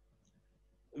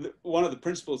 one of the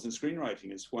principles in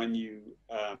screenwriting is when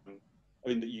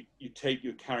that you take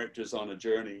your characters on a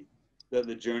journey, that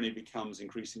the journey becomes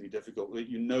increasingly difficult, that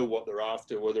you know what they're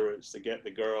after, whether it's to get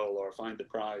the girl or find the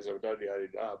prize or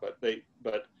da-da-da-da,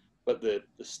 but the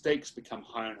stakes become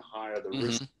higher and higher, the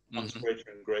risk becomes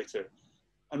greater and greater.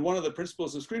 And one of the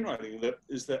principles of screenwriting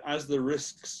is that as the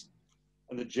risks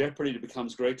and the jeopardy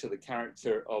becomes greater, the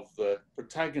character of the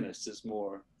protagonist is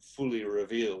more fully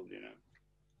revealed,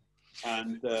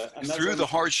 And through the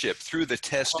hardship, through the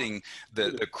testing,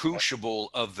 the crucible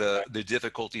of the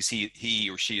difficulties he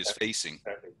or she is facing.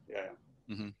 Exactly. Yeah.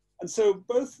 And so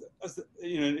both,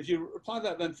 if you apply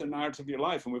that then to the narrative of your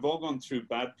life, and we've all gone through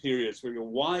bad periods where you go,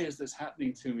 why is this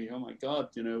happening to me? Oh my God,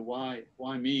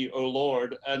 why me? Oh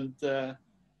Lord.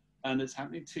 And it's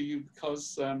happening to you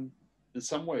because in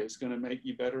some way is going to make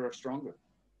you better or stronger.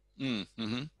 Mm-hmm.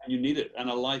 And you need it. And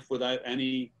a life without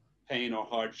any pain or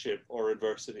hardship or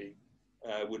adversity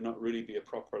would not really be a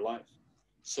proper life.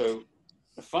 So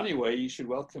in a funny way, you should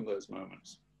welcome those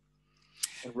moments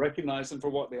and recognize them for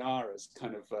what they are, as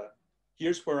kind of,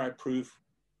 here's where I prove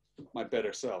my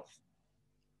better self.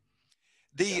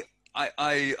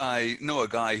 I know a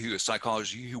guy who is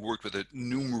psychology who worked with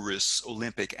numerous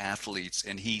Olympic athletes,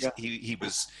 and he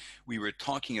was, we were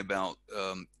talking about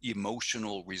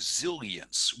emotional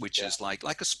resilience, which is like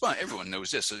a sponge. Everyone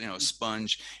knows this, you know, a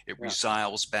sponge, it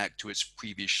resiles back to its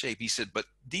previous shape. He said, but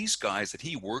these guys that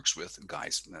he works with,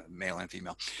 guys, male and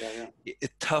female,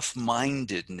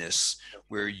 tough-mindedness,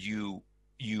 where you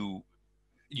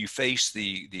face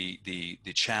the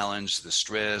challenge, the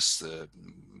stress, the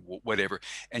whatever,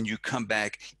 and you come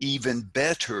back even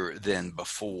better than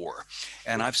before.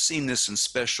 And I've seen this in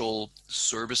special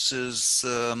services,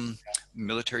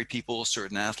 military people,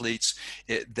 certain athletes.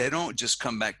 They don't just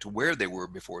come back to where they were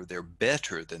before, they're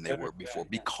better than they were before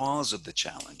because of the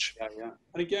challenge.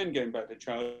 And again, going back to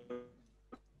childhood,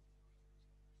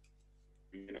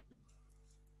 you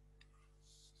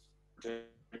know,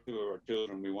 or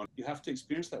children, you have to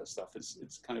experience that stuff.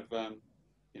 It's kind of,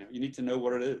 you know, you need to know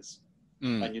what it is.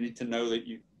 And you need to know that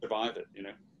you survive it, you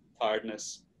know,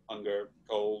 tiredness, hunger,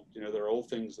 cold, you know, they're all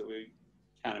things that we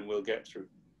can and will get through.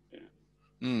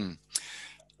 You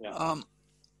know?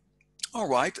 All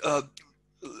right.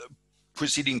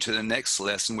 Proceeding to the next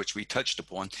lesson, which we touched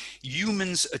upon,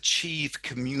 humans achieve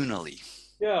communally.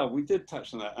 Yeah, we did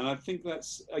touch on that. And I think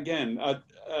that's, again,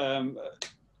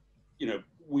 you know,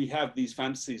 we have these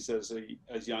fantasies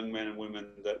as young men and women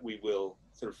that we will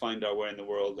sort of find our way in the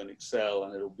world and excel,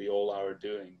 and it'll be all our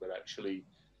doing. But actually,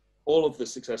 all of the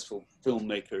successful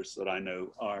filmmakers that I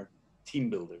know are team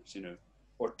builders, you know,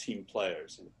 or team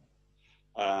players.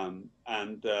 And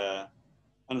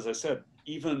as I said,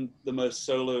 even the most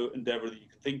solo endeavor that you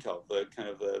can think of, the kind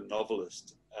of the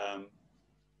novelist,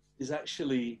 is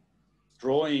actually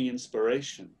drawing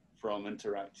inspiration from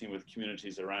interacting with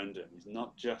communities around him.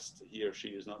 He or she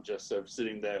is not just sort of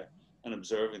sitting there and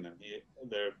observing them.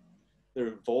 They're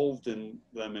involved in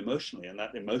them emotionally, and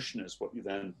that emotion is what you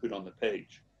then put on the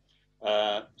page.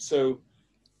 So,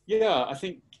 yeah, I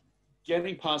think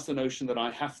getting past the notion that I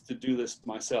have to do this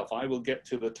myself, I will get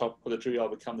to the top of the tree, I'll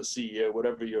become the CEO,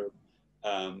 whatever your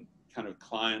kind of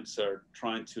clients are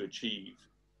trying to achieve,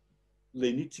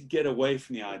 they need to get away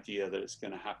from the idea that it's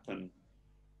going to happen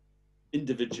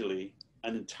individually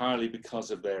and entirely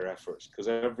because of their efforts. Because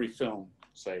every film,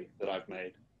 say, that I've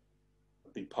made,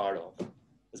 I've been part of,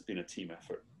 has been a team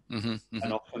effort. And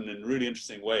often in really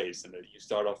interesting ways. And you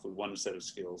start off with one set of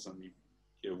skills, and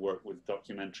you work with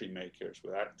documentary makers,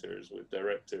 with actors, with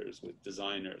directors, with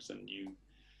designers, and you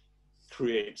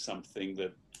create something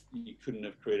that you couldn't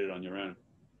have created on your own.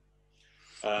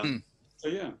 So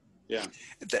yeah.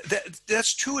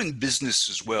 That's true in business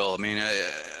as well. I mean,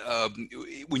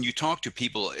 when you talk to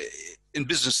people in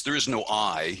business, there is no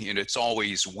I, and it's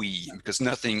always we, because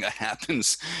nothing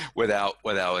happens without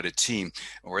a team.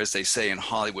 Or as they say in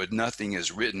Hollywood, nothing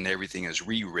is written, everything is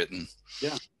rewritten.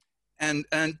 Yeah. And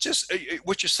just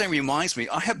what you're saying reminds me,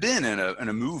 I have been in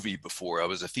a movie before. I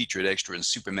was a featured extra in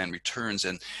Superman Returns,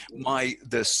 and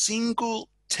the single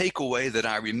takeaway that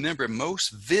I remember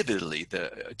most vividly,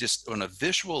 just on a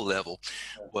visual level,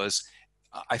 was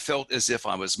I felt as if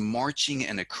I was marching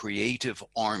in a creative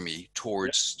army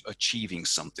towards achieving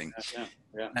something.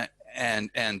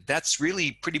 And that's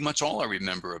really pretty much all I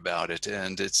remember about it.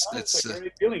 And it's a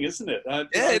great feeling, isn't it?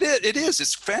 It is.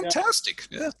 It's fantastic.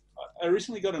 Yeah. I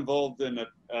recently got involved in a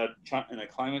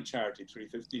climate charity,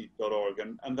 350.org,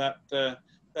 and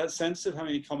that sense of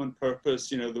having a common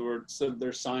purpose. You know, there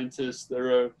are scientists,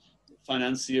 there are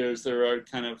financiers, there are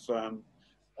kind of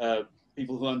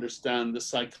people who understand the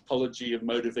psychology of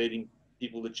motivating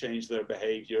people to change their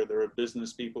behavior. There are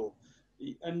business people,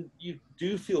 and you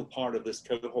do feel part of this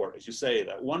cohort, as you say,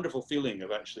 that wonderful feeling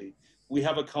of actually, we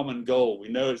have a common goal. We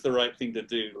know it's the right thing to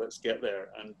do. Let's get there.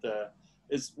 And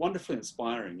it's wonderfully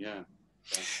inspiring. Yeah.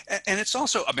 And it's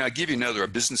also, I mean, I'll give you a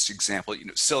business example. You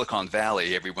know, Silicon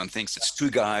Valley, everyone thinks it's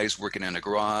two guys working in a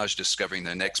garage discovering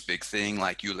the next big thing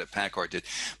like Hewlett-Packard did.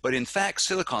 But in fact,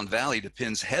 Silicon Valley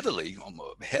depends heavily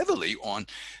on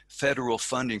federal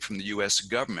funding from the U.S.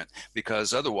 government,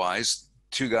 because otherwise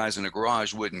two guys in a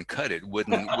garage wouldn't cut it,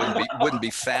 wouldn't be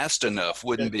fast enough,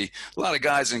 wouldn't be a lot of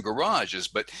guys in garages.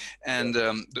 And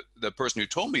the person who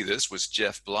told me this was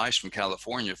Jeff Bleish from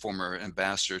California, former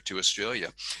ambassador to Australia.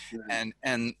 And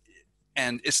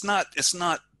it's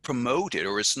not promoted,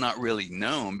 or it's not really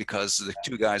known, because the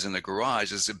two guys in the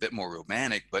garage is a bit more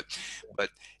romantic, but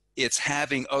it's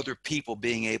having other people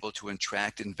being able to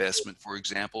attract investment, for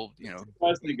example, you know.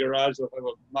 In the garage, they'll have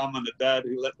a mom and a dad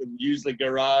who let them use the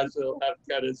garage. They'll have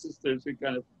kind of sisters who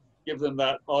kind of give them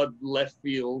that odd left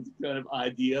field kind of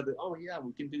idea that, oh yeah,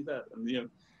 we can do that. And, you know,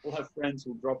 we'll have friends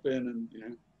who'll drop in and, you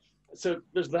know, so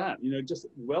there's that, you know, just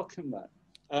welcome that.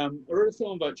 I wrote a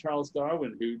film about Charles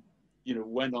Darwin, who, you know,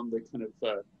 went on the kind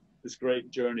of this great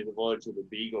journey, the voyage of the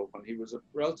Beagle, when he was a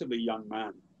relatively young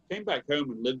man. Came back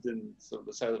home and lived in sort of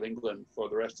the south of England for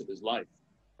the rest of his life,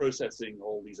 processing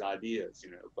all these ideas,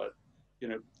 you know. But, you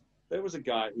know, there was a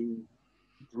guy who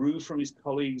drew from his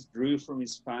colleagues, drew from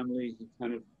his family, he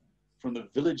kind of, from the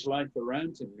village life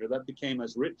around him, you know, that became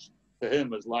as rich to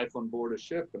him as life on board a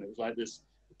ship. And it was like this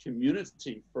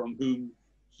community from whom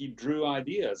he drew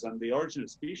ideas. And The Origin of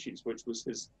Species, which was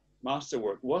his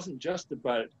masterwork, wasn't just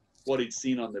about what he'd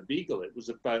seen on the Beagle. It was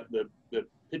about the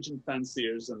pigeon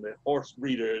fanciers and the horse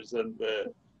breeders and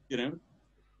the, you know,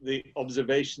 the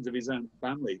observations of his own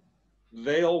family.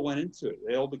 They all went into it.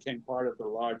 They all became part of the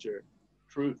larger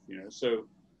truth, you know. So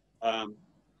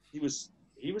he was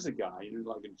a guy, you know,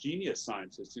 like a genius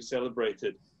scientist who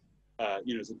celebrated,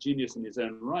 you know, as a genius in his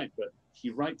own right. But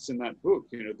he writes in that book,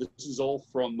 you know, this is all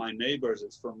from my neighbors,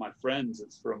 it's from my friends,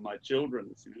 it's from my children.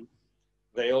 It's, you know,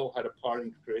 they all had a part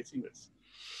in creating this.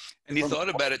 And he thought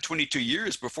about it 22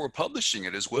 years before publishing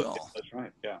it as well. That's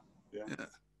right. Yeah.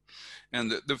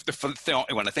 And the fun thing,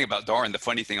 when I think about Darwin, the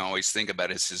funny thing I always think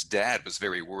about is his dad was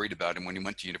very worried about him when he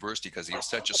went to university because he was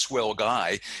such a swell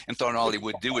guy and thought all he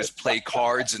would do is play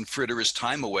cards and fritter his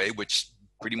time away, which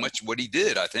pretty much what he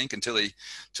did, I think, until he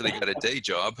got a day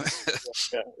job.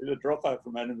 Yeah, he was a dropout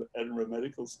from Edinburgh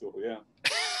Medical School. Yeah.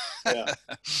 Yeah.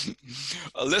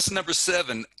 Lesson number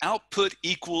 7: output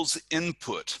equals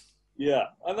input. Yeah,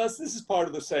 and this is part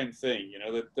of the same thing, you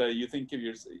know, that you think of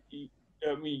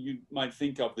I mean, you might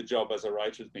think of the job as a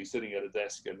writer as being sitting at a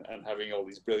desk and having all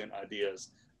these brilliant ideas.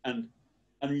 And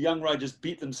young writers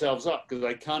beat themselves up because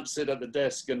they can't sit at the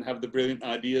desk and have the brilliant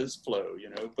ideas flow, you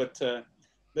know. But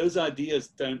those ideas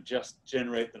don't just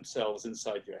generate themselves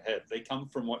inside your head. They come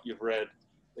from what you've read.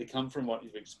 They come from what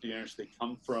you've experienced. They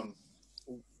come from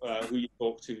who you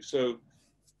talk to. So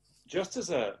just as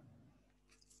a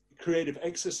creative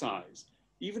exercise,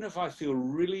 even if I feel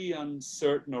really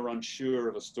uncertain or unsure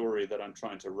of a story that I'm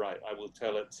trying to write, I will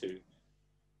tell it to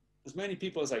as many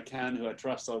people as I can who I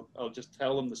trust. I'll just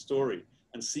tell them the story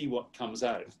and see what comes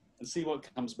out and see what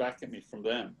comes back at me from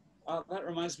them. Oh, that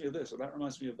reminds me of this, or that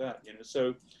reminds me of that, you know.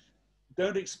 So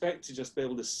don't expect to just be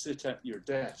able to sit at your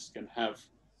desk and have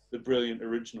the brilliant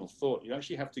original thought. You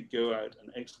actually have to go out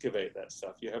and excavate that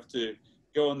stuff. You have to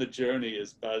go on the journey,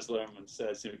 as Baz Luhrmann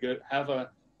says, you know, go have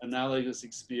a analogous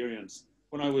experience.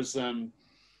 When I was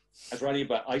writing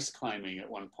about ice climbing at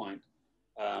one point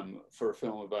for a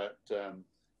film about, it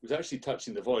was actually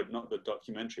Touching the Void, not the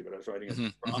documentary, but I was writing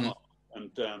a drama.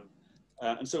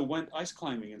 And so went ice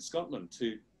climbing in Scotland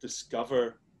to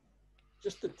discover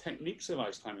just the techniques of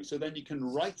ice climbing. So then you can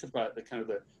write about the kind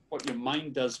of what your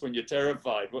mind does when you're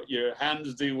terrified, what your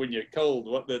hands do when you're cold,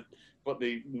 what the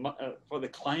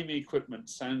climbing equipment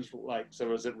sounds like,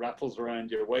 so as it rattles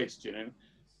around your waist, you know,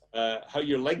 how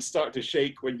your legs start to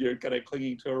shake when you're kind of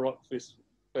clinging to a rock face,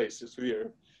 just with your,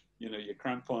 you know, your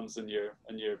crampons and your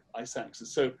ice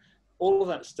axes. So all of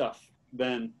that stuff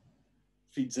then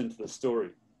feeds into the story.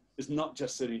 It's not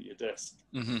just sitting at your desk,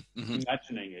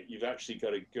 imagining it. You've actually got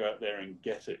to go out there and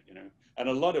get it, you know. And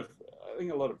I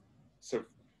think a lot of sort of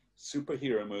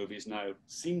superhero movies now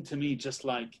seem to me just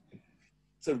like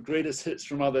sort of greatest hits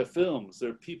from other films.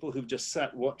 There are people who've just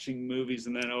sat watching movies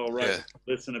and then,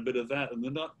 this and a bit of that. And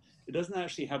it doesn't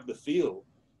actually have the feel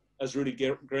as really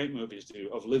great movies do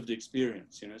of lived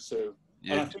experience, you know. So,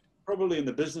 and I think probably in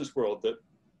the business world that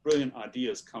brilliant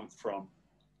ideas come from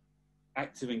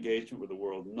active engagement with the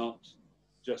world, not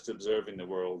just observing the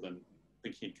world and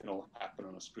thinking it can all happen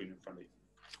on a screen in front of you.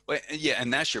 Well, yeah,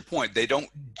 and that's your point. They don't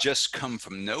just come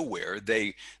from nowhere.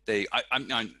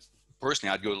 I'm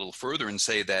personally, I'd go a little further and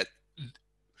say that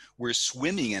we're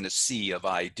swimming in a sea of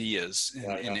ideas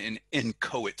in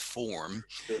inchoate form.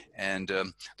 Sure. And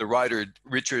the writer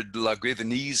Richard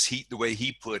Lagrange, the way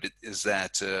he put it is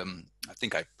that, I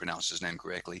think I pronounced his name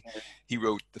correctly, he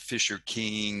wrote The Fisher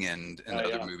King and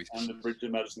other movies. And The Bridge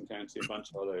of Madison County, a bunch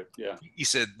of other, He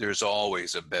said, there's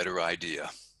always a better idea.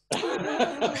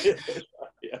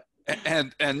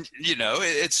 And you know,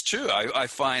 it's true. I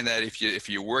find that if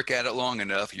you work at it long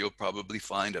enough, you'll probably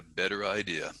find a better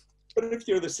idea. But if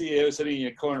you're the CEO sitting in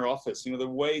your corner office, you know, the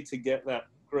way to get that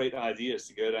great idea is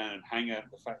to go down and hang out on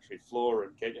the factory floor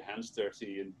and get your hands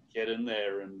dirty and get in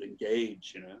there and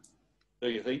engage, you know.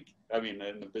 Don't you think? I mean,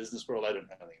 in the business world, I don't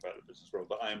know anything about the business world,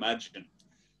 but I imagine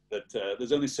that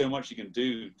there's only so much you can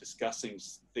do discussing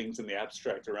things in the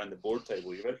abstract around the board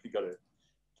table. You've actually got to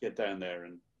get down there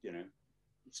and, you know,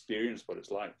 experience what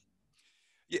it's like.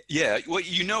 Yeah, well,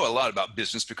 you know a lot about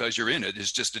business because you're in it.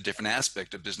 It's just a different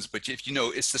aspect of business. But if you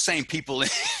know, it's the same people,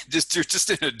 they're just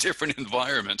in a different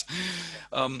environment.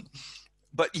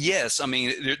 But yes, I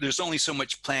mean, there's only so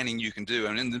much planning you can do.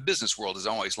 And in the business world, as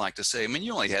I always like to say, I mean,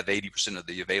 you only have 80% of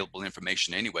the available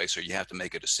information anyway, so you have to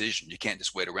make a decision. You can't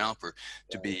just wait around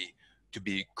to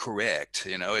be correct.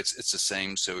 You know, it's the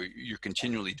same. So you're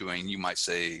continually doing, you might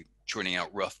say, churning out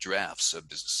rough drafts of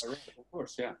business. Of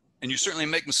course, yeah. And you certainly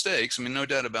make mistakes. I mean, no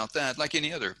doubt about that, like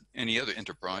any other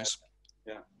enterprise.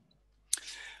 Yeah.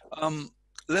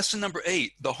 Lesson number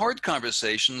 8, the hard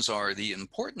conversations are the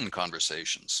important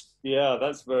conversations. Yeah,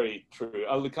 that's very true.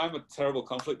 Look, I'm a terrible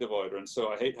conflict avoider, and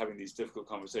so I hate having these difficult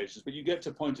conversations. But you get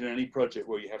to a point in any project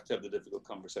where you have to have the difficult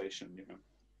conversation, you know,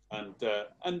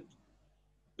 and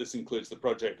this includes the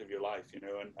project of your life, you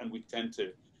know, and we tend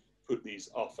to put these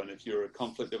off. And if you're a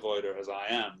conflict avoider, as I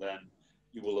am, then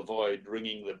you will avoid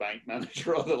ringing the bank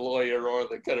manager or the lawyer or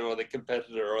the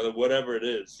competitor or the whatever it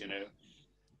is, you know.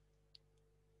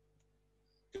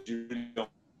 You really don't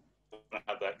want to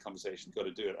have that conversation. You've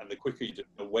got to do it, and the quicker you do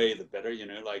it away, the better. You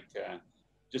know, like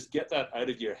just get that out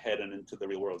of your head and into the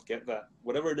real world. Get that,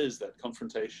 whatever it is, that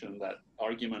confrontation, that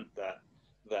argument,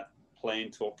 that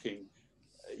plain talking.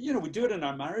 You know, we do it in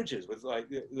our marriages with like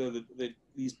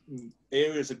these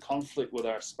areas of conflict with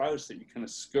our spouse that you kind of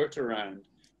skirt around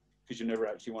because you never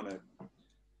actually want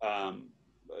to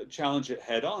challenge it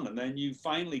head on, and then you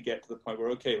finally get to the point where,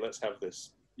 okay, let's have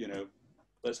this, you know,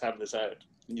 let's have this out,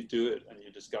 and you do it, and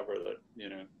you discover that, you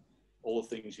know, all the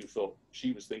things you thought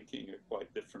she was thinking are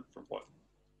quite different from what,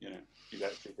 you know, she's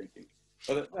actually thinking.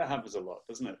 But that happens a lot,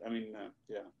 doesn't it? I mean,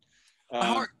 yeah.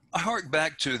 I hark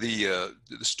back to the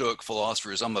Stoic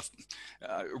philosophers.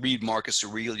 Read Marcus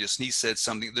Aurelius, and he said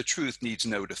something: the truth needs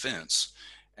no defense.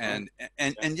 And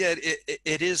yet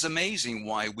it is amazing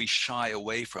why we shy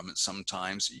away from it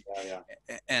sometimes.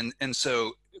 And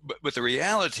so, but the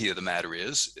reality of the matter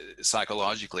is,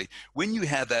 psychologically, when you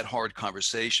have that hard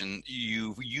conversation,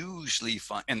 you usually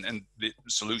find, and the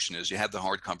solution is you have the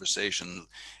hard conversation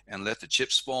and let the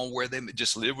chips fall where they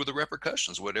just live with the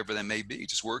repercussions, whatever they may be,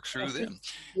 just work through them.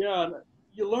 Yeah,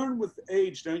 you learn with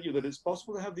age, don't you, that it's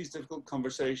possible to have these difficult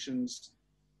conversations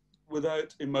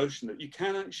without emotion, that you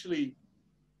can actually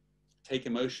take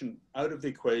emotion out of the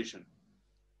equation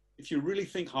if you really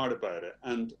think hard about it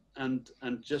and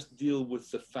just deal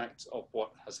with the facts of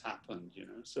what has happened, you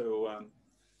know. So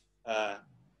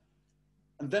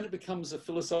and then it becomes a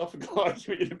philosophical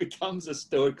argument. It becomes a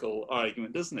stoical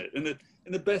argument, doesn't it? In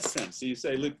the best sense. So you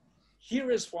say, look,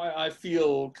 here is why I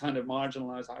feel kind of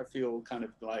marginalized. I feel kind of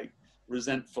like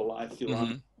resentful. I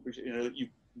feel you know,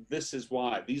 this is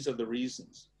why. These are the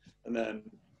reasons. And then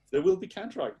there will be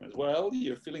counter arguments. Well,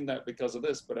 you're feeling that because of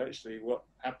this, but actually what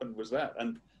happened was that.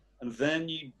 And then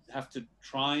you have to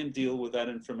try and deal with that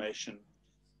information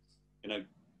in a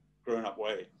grown-up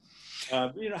way.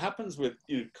 You know, it happens with,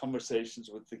 you know, conversations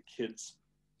with the kids,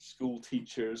 school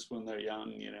teachers when they're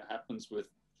young. You know, happens with,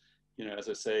 you know, as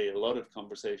I say, a lot of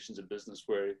conversations in business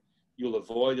where you'll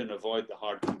avoid the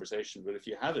hard conversation, but if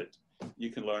you have it,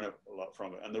 you can learn a lot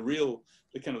from it. And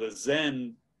the kind of the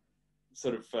Zen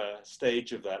sort of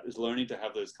stage of that is learning to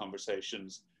have those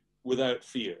conversations without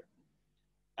fear,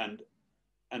 and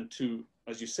to,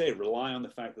 as you say, rely on the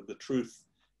fact that the truth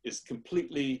is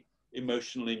completely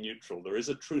emotionally neutral. There is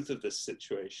a truth of this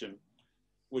situation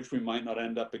which we might not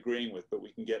end up agreeing with, but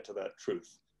we can get to that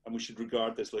truth, and we should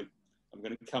regard this like, I'm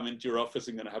going to come into your office,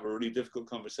 I'm going to have a really difficult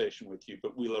conversation with you,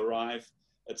 but we'll arrive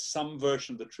at some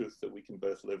version of the truth that we can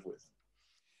both live with.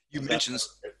 You mentioned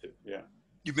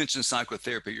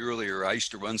psychotherapy earlier. I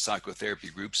used to run psychotherapy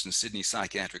groups in Sydney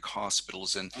psychiatric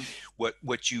hospitals, and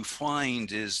what you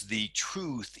find is the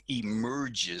truth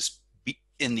emerges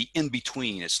in the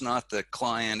in-between. It's not the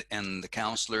client and the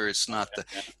counselor. It's not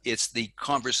it's the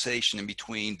conversation in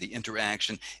between, the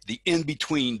interaction, the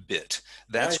in-between bit.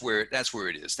 That's where it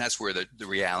is. That's where the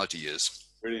reality is.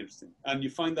 Really interesting. And you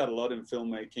find that a lot in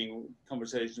filmmaking,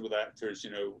 conversations with actors,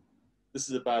 you know, this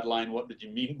is a bad line, what did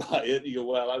you mean by it? You go,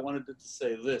 well, I wanted it to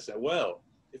say this. Well,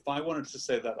 if I wanted to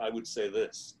say that, I would say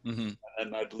this. And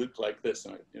I'd look like this,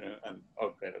 and you know, and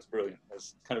okay, that's brilliant.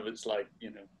 That's kind of, it's like,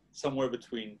 you know, somewhere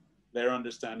between their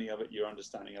understanding of it, your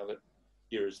understanding of it,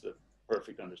 here's the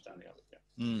perfect understanding of it.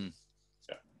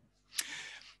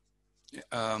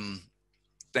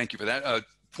 Thank you for that.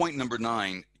 point number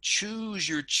 9, choose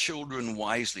your children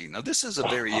wisely. Now, this is a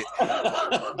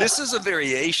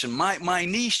variation. My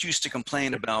niece used to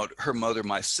complain about her mother,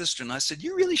 my sister, and I said,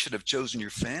 you really should have chosen your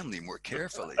family more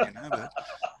carefully, but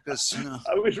because,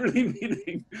 I was really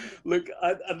meaning, look,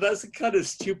 that's a kind of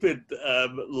stupid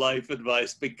life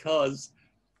advice, because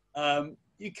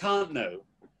you can't know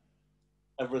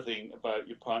everything about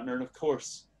your partner. And of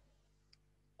course,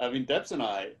 I mean, Debs and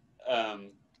I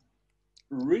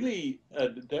really,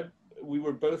 we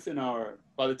were both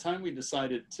by the time we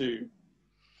decided to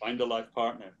find a life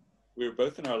partner, we were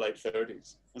both in our late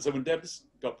 30s. And so when Debs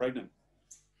got pregnant,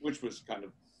 which was kind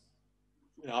of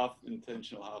half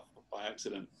intentional, half by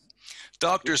accident.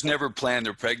 Doctors never plan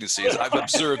their pregnancies. I've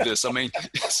observed this. I mean,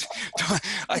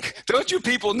 don't you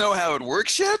people know how it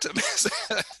works yet?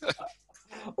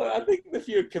 Well, I think if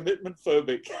you're commitment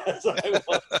phobic, as I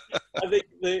was, I think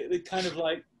they kind of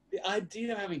like the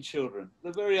idea of having children.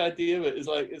 The very idea of it is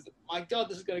my God,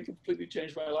 this is going to completely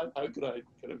change my life. How could I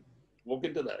kind of walk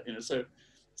into that?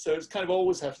 So it's kind of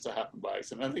always has to happen by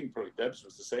accident. I think probably Debs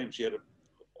was the same. She had a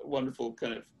wonderful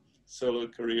kind of solo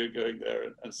career going there,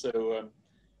 and so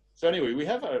anyway, we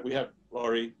have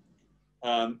Laurie.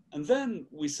 And then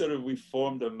we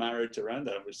formed a marriage around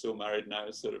that. We're still married now,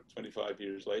 sort of 25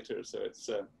 years later. So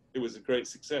it was a great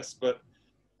success. But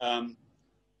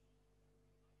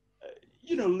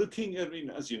looking at,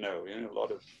 as you know, a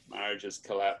lot of marriages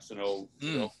collapse and all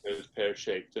goes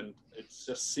pear-shaped, and it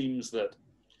just seems that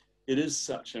it is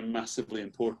such a massively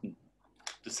important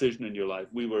decision in your life.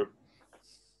 We were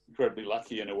incredibly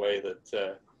lucky in a way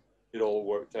that it all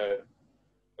worked out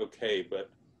okay, but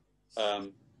I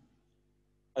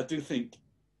do think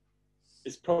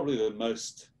it's probably the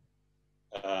most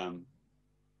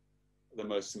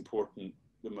important,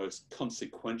 the most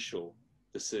consequential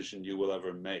decision you will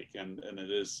ever make, and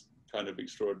it is kind of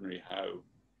extraordinary how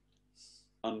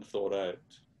unthought out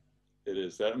it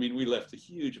is. That, I mean, we left a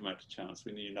huge amount of chance.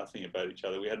 We knew nothing about each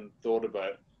other. We hadn't thought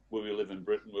about, will we live in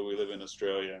Britain? Will we live in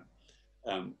Australia?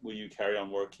 Will you carry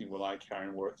on working? Will I carry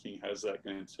on working? How's that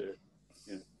going to,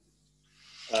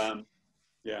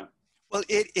 yeah. Well,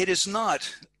 it is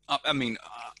not, I mean,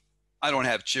 I don't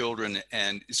have children,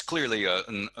 and it's clearly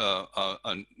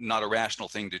not a rational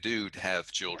thing to do to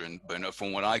have children, but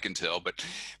from what I can tell.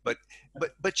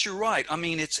 But you're right. I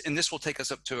mean, and this will take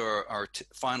us up to our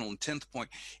final and 10th point.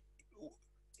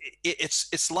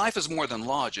 It's life is more than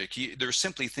logic. There's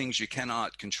simply things you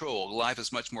cannot control. Life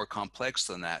is much more complex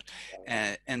than that,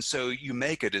 and so you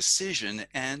make a decision,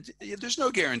 and there's no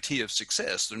guarantee of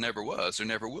success. There never was. There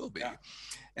never will be. Yeah.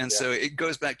 And so it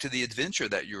goes back to the adventure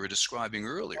that you were describing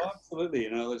earlier. Oh, absolutely,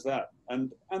 there's that,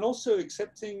 and also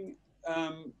accepting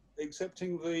the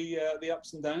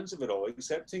ups and downs of it all,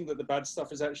 accepting that the bad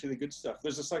stuff is actually the good stuff.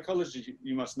 There's a psychologist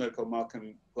you must know called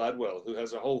Malcolm Gladwell, who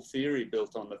has a whole theory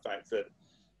built on the fact that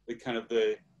the kind of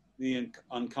the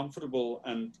uncomfortable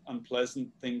and unpleasant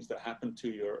things that happen to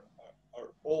you are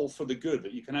all for the good.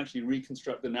 That you can actually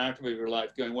reconstruct the narrative of your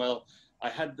life, going, well, I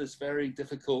had this very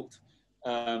difficult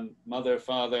mother,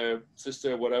 father,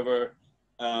 sister, whatever.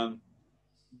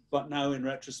 But now in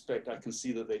retrospect, I can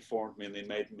see that they formed me and they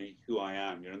made me who I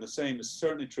am. And the same is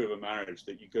certainly true of a marriage,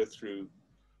 that you go through,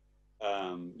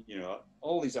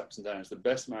 all these ups and downs. The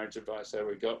best marriage advice I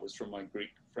ever got was from my Greek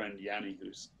friend Yanni,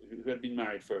 who had been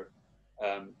married for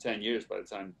 10 years by the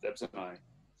time Debs and I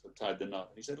sort of tied the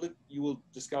knot. He said, look, you will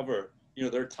discover,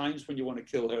 there are times when you want to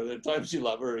kill her, there are times you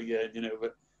love her again,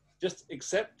 but just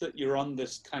accept that you're on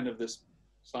this kind of this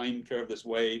sine curve, this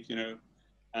wave,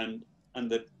 and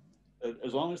that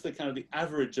as long as the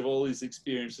average of all these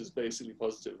experiences is basically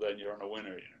positive, then you're on a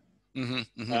winner,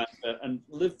 Mm-hmm, mm-hmm. And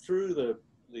live through the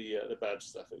bad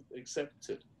stuff, accept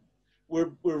it.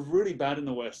 We're really bad in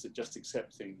the West at just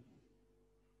accepting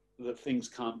that things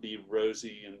can't be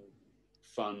rosy and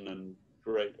fun and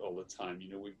great all the time.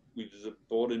 We've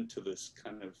bought into this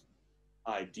kind of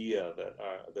idea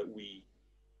that we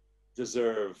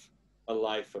deserve a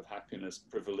life of happiness,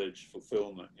 privilege,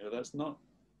 fulfillment. That's not,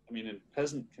 in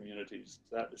peasant communities,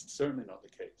 that is certainly not the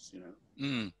case,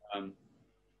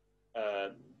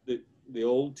 The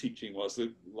old teaching was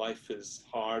that life is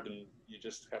hard and you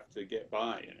just have to get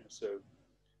by, So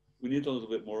we need a little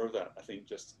bit more of that. I think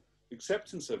just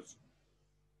acceptance of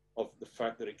the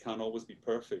fact that it can't always be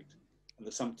perfect, and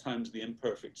that sometimes the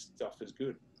imperfect stuff is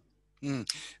good.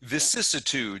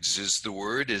 Vicissitudes is the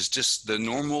word, is just the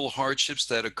normal hardships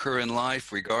that occur in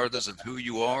life, regardless of who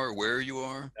you are or where you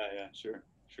are. Yeah, sure.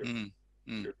 Sure.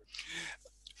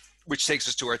 Which takes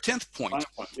us to our 10th point.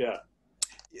 Yeah.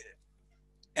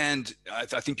 And I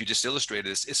think you just illustrated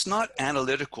this. It's not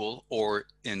analytical or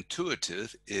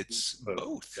intuitive. It's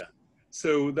both.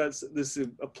 So this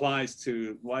applies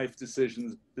to life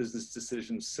decisions, business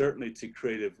decisions, certainly to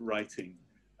creative writing.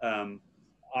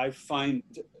 I find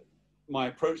my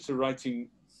approach to writing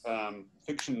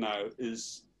fiction now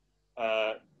is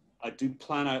I do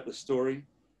plan out the story,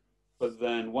 but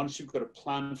then once you've got a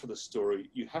plan for the story,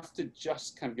 you have to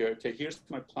just kind of go, okay, here's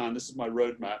my plan, this is my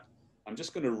roadmap. I'm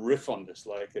just going to riff on this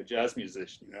like a jazz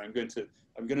musician. You know, I'm going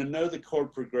to know the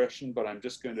chord progression, but I'm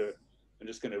just going to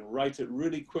write it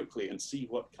really quickly and see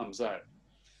what comes out.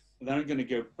 And then I'm going to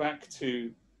go back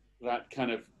to that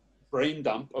kind of brain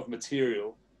dump of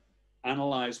material,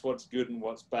 analyze what's good and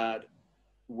what's bad,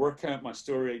 work out my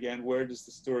story again. Where does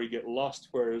the story get lost?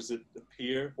 Where does it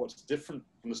appear? What's different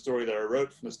from the story that I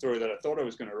wrote, from the story that I thought I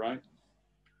was going to write?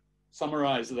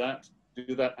 Summarize that,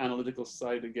 do that analytical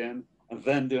side again, and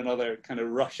then do another kind of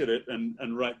rush at it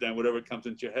and write down whatever comes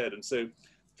into your head. And so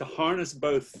to harness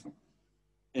both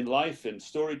in life, in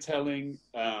storytelling,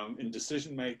 in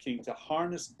decision making, to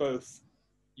harness both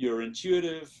your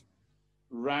intuitive,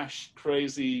 rash,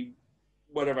 crazy,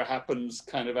 whatever happens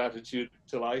kind of attitude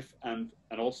to life, and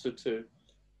also to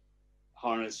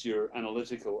harness your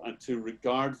analytical, and to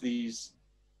regard these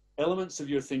elements of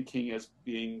your thinking as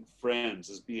being friends,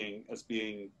 as being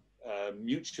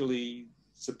mutually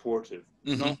supportive,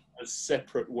 not as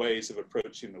separate ways of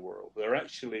approaching the world.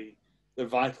 They're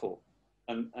vital,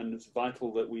 and it's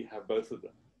vital that we have both of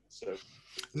them. So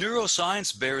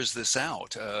neuroscience bears this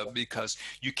out because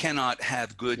you cannot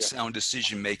have good sound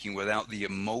decision making without the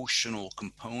emotional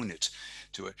component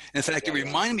to it. In fact, it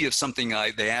reminded me of something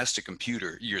they asked a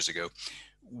computer years ago.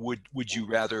 Would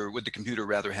the computer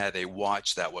rather have a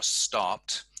watch that was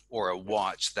stopped or a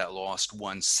watch that lost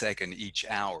 1 second each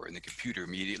hour? And the computer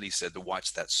immediately said the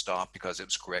watch that stopped, because it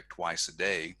was correct twice a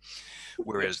day,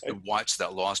 whereas the watch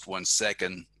that lost 1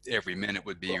 second every minute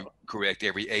would be correct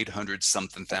every 800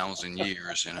 something thousand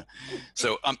years. You know,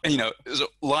 so so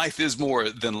life is more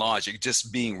than logic.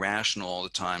 Just being rational all the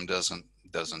time doesn't.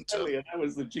 And that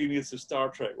was the genius of Star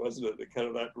Trek, wasn't it? The kind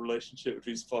of that relationship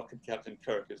between Spock and Captain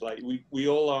Kirk is like we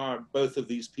all are both of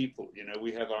these people. You know,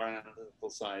 we have our analytical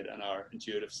side and our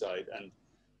intuitive side,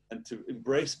 and to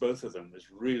embrace both of them is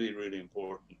really, really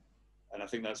important. And I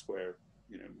think that's where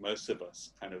most of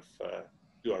us kind of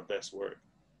do our best work.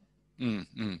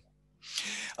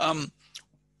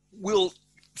 We'll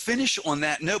finish on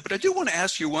that note, but I do want to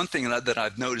ask you one thing that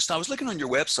I've noticed. I was looking on your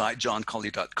website,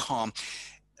 johncollee.com.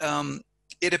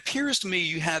 It appears to me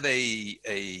you have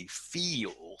a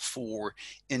feel for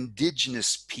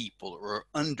indigenous people or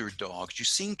underdogs. You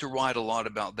seem to write a lot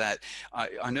about that.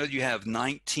 I know you have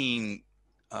 19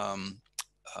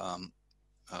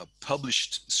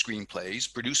 published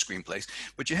screenplays, produced screenplays,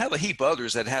 but you have a heap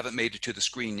others that haven't made it to the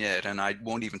screen yet, and I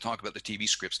won't even talk about the TV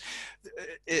scripts.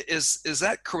 Is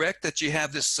that correct, that you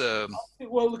have this?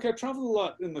 Well, look, I traveled a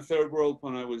lot in the third world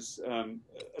when I was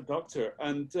a doctor,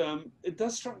 and it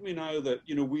does strike me now that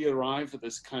we arrive at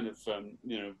this kind of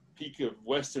peak of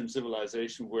Western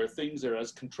civilization where things are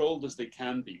as controlled as they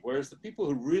can be, whereas the people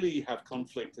who really have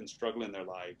conflict and struggle in their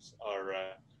lives are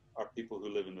people who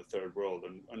live in the third world.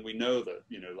 And we know that,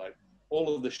 like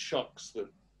all of the shocks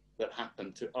that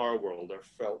happen to our world are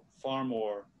felt far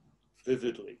more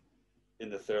vividly in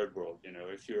the third world.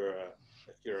 If you're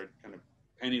a kind of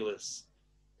penniless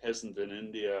peasant in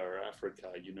India or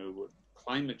Africa,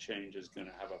 climate change is going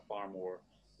to have a far more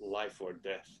life or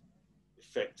death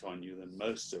effect on you than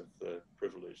most of the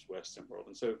privileged Western world.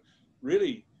 And so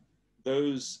really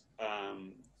those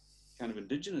kind of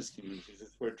indigenous communities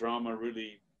is where drama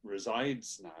really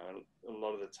resides now a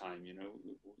lot of the time. We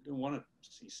don't want to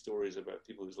see stories about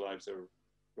people whose lives are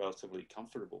relatively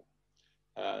comfortable.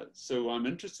 So I'm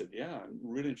interested. Yeah, I'm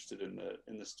really interested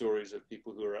in the stories of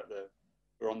people who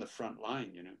are on the front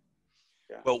line.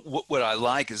 Yeah. Well, what I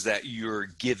like is that you're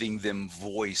giving them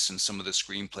voice in some of the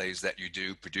screenplays that you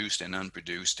do, produced and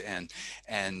unproduced, and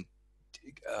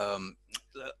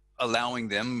allowing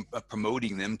them,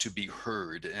 promoting them to be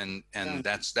heard, and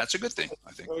that's a good thing,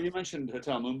 I think. Well, you mentioned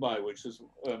Hotel Mumbai, which is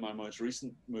my most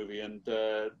recent movie, and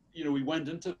we went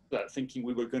into that thinking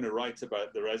we were going to write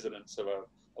about the residents of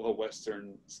a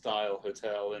Western style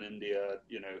hotel in India,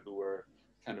 who were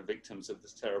kind of victims of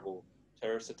this terrible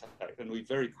terrorist attack, and we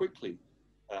very quickly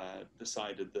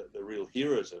decided that the real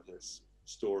heroes of this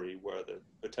story were the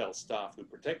hotel staff who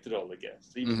protected all the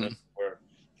guests, even though they were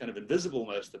kind of invisible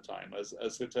most of the time,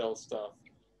 as hotel staff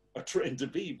are trained to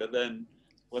be. But then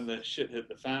when the shit hit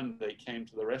the fan, they came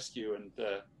to the rescue and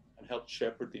helped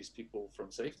shepherd these people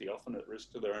from safety, often at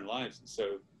risk to their own lives. And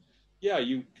so, yeah,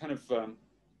 you kind of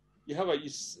you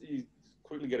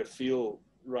quickly get a feel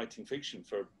writing fiction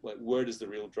for like, where does the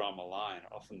real drama lie? And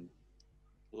it often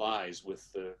lies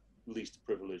with the least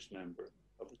privileged member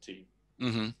of the team.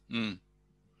 Mm-hmm. Mm.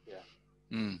 Yeah.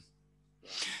 Mm.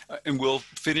 And we'll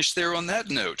finish there on that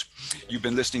note. You've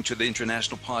been listening to the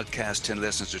international podcast, 10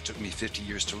 Lessons It Took Me 50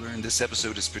 Years to Learn. This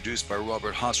episode is produced by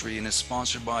Robert Hosry and is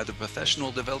sponsored by the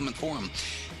Professional Development Forum.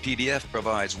 PDF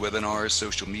provides webinars,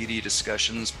 social media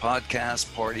discussions,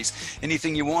 podcasts, parties,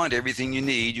 anything you want, everything you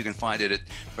need. You can find it at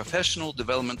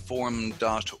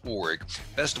professionaldevelopmentforum.org.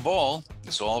 Best of all,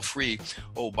 it's all free.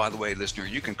 Oh, by the way, listener,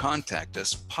 you can contact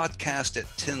us,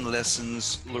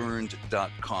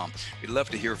 podcast@10lessonslearned.com. We'd love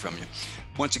to hear from you.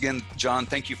 Once again, John,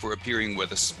 thank you for appearing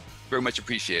with us. Very much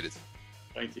appreciated.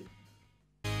 Thank you.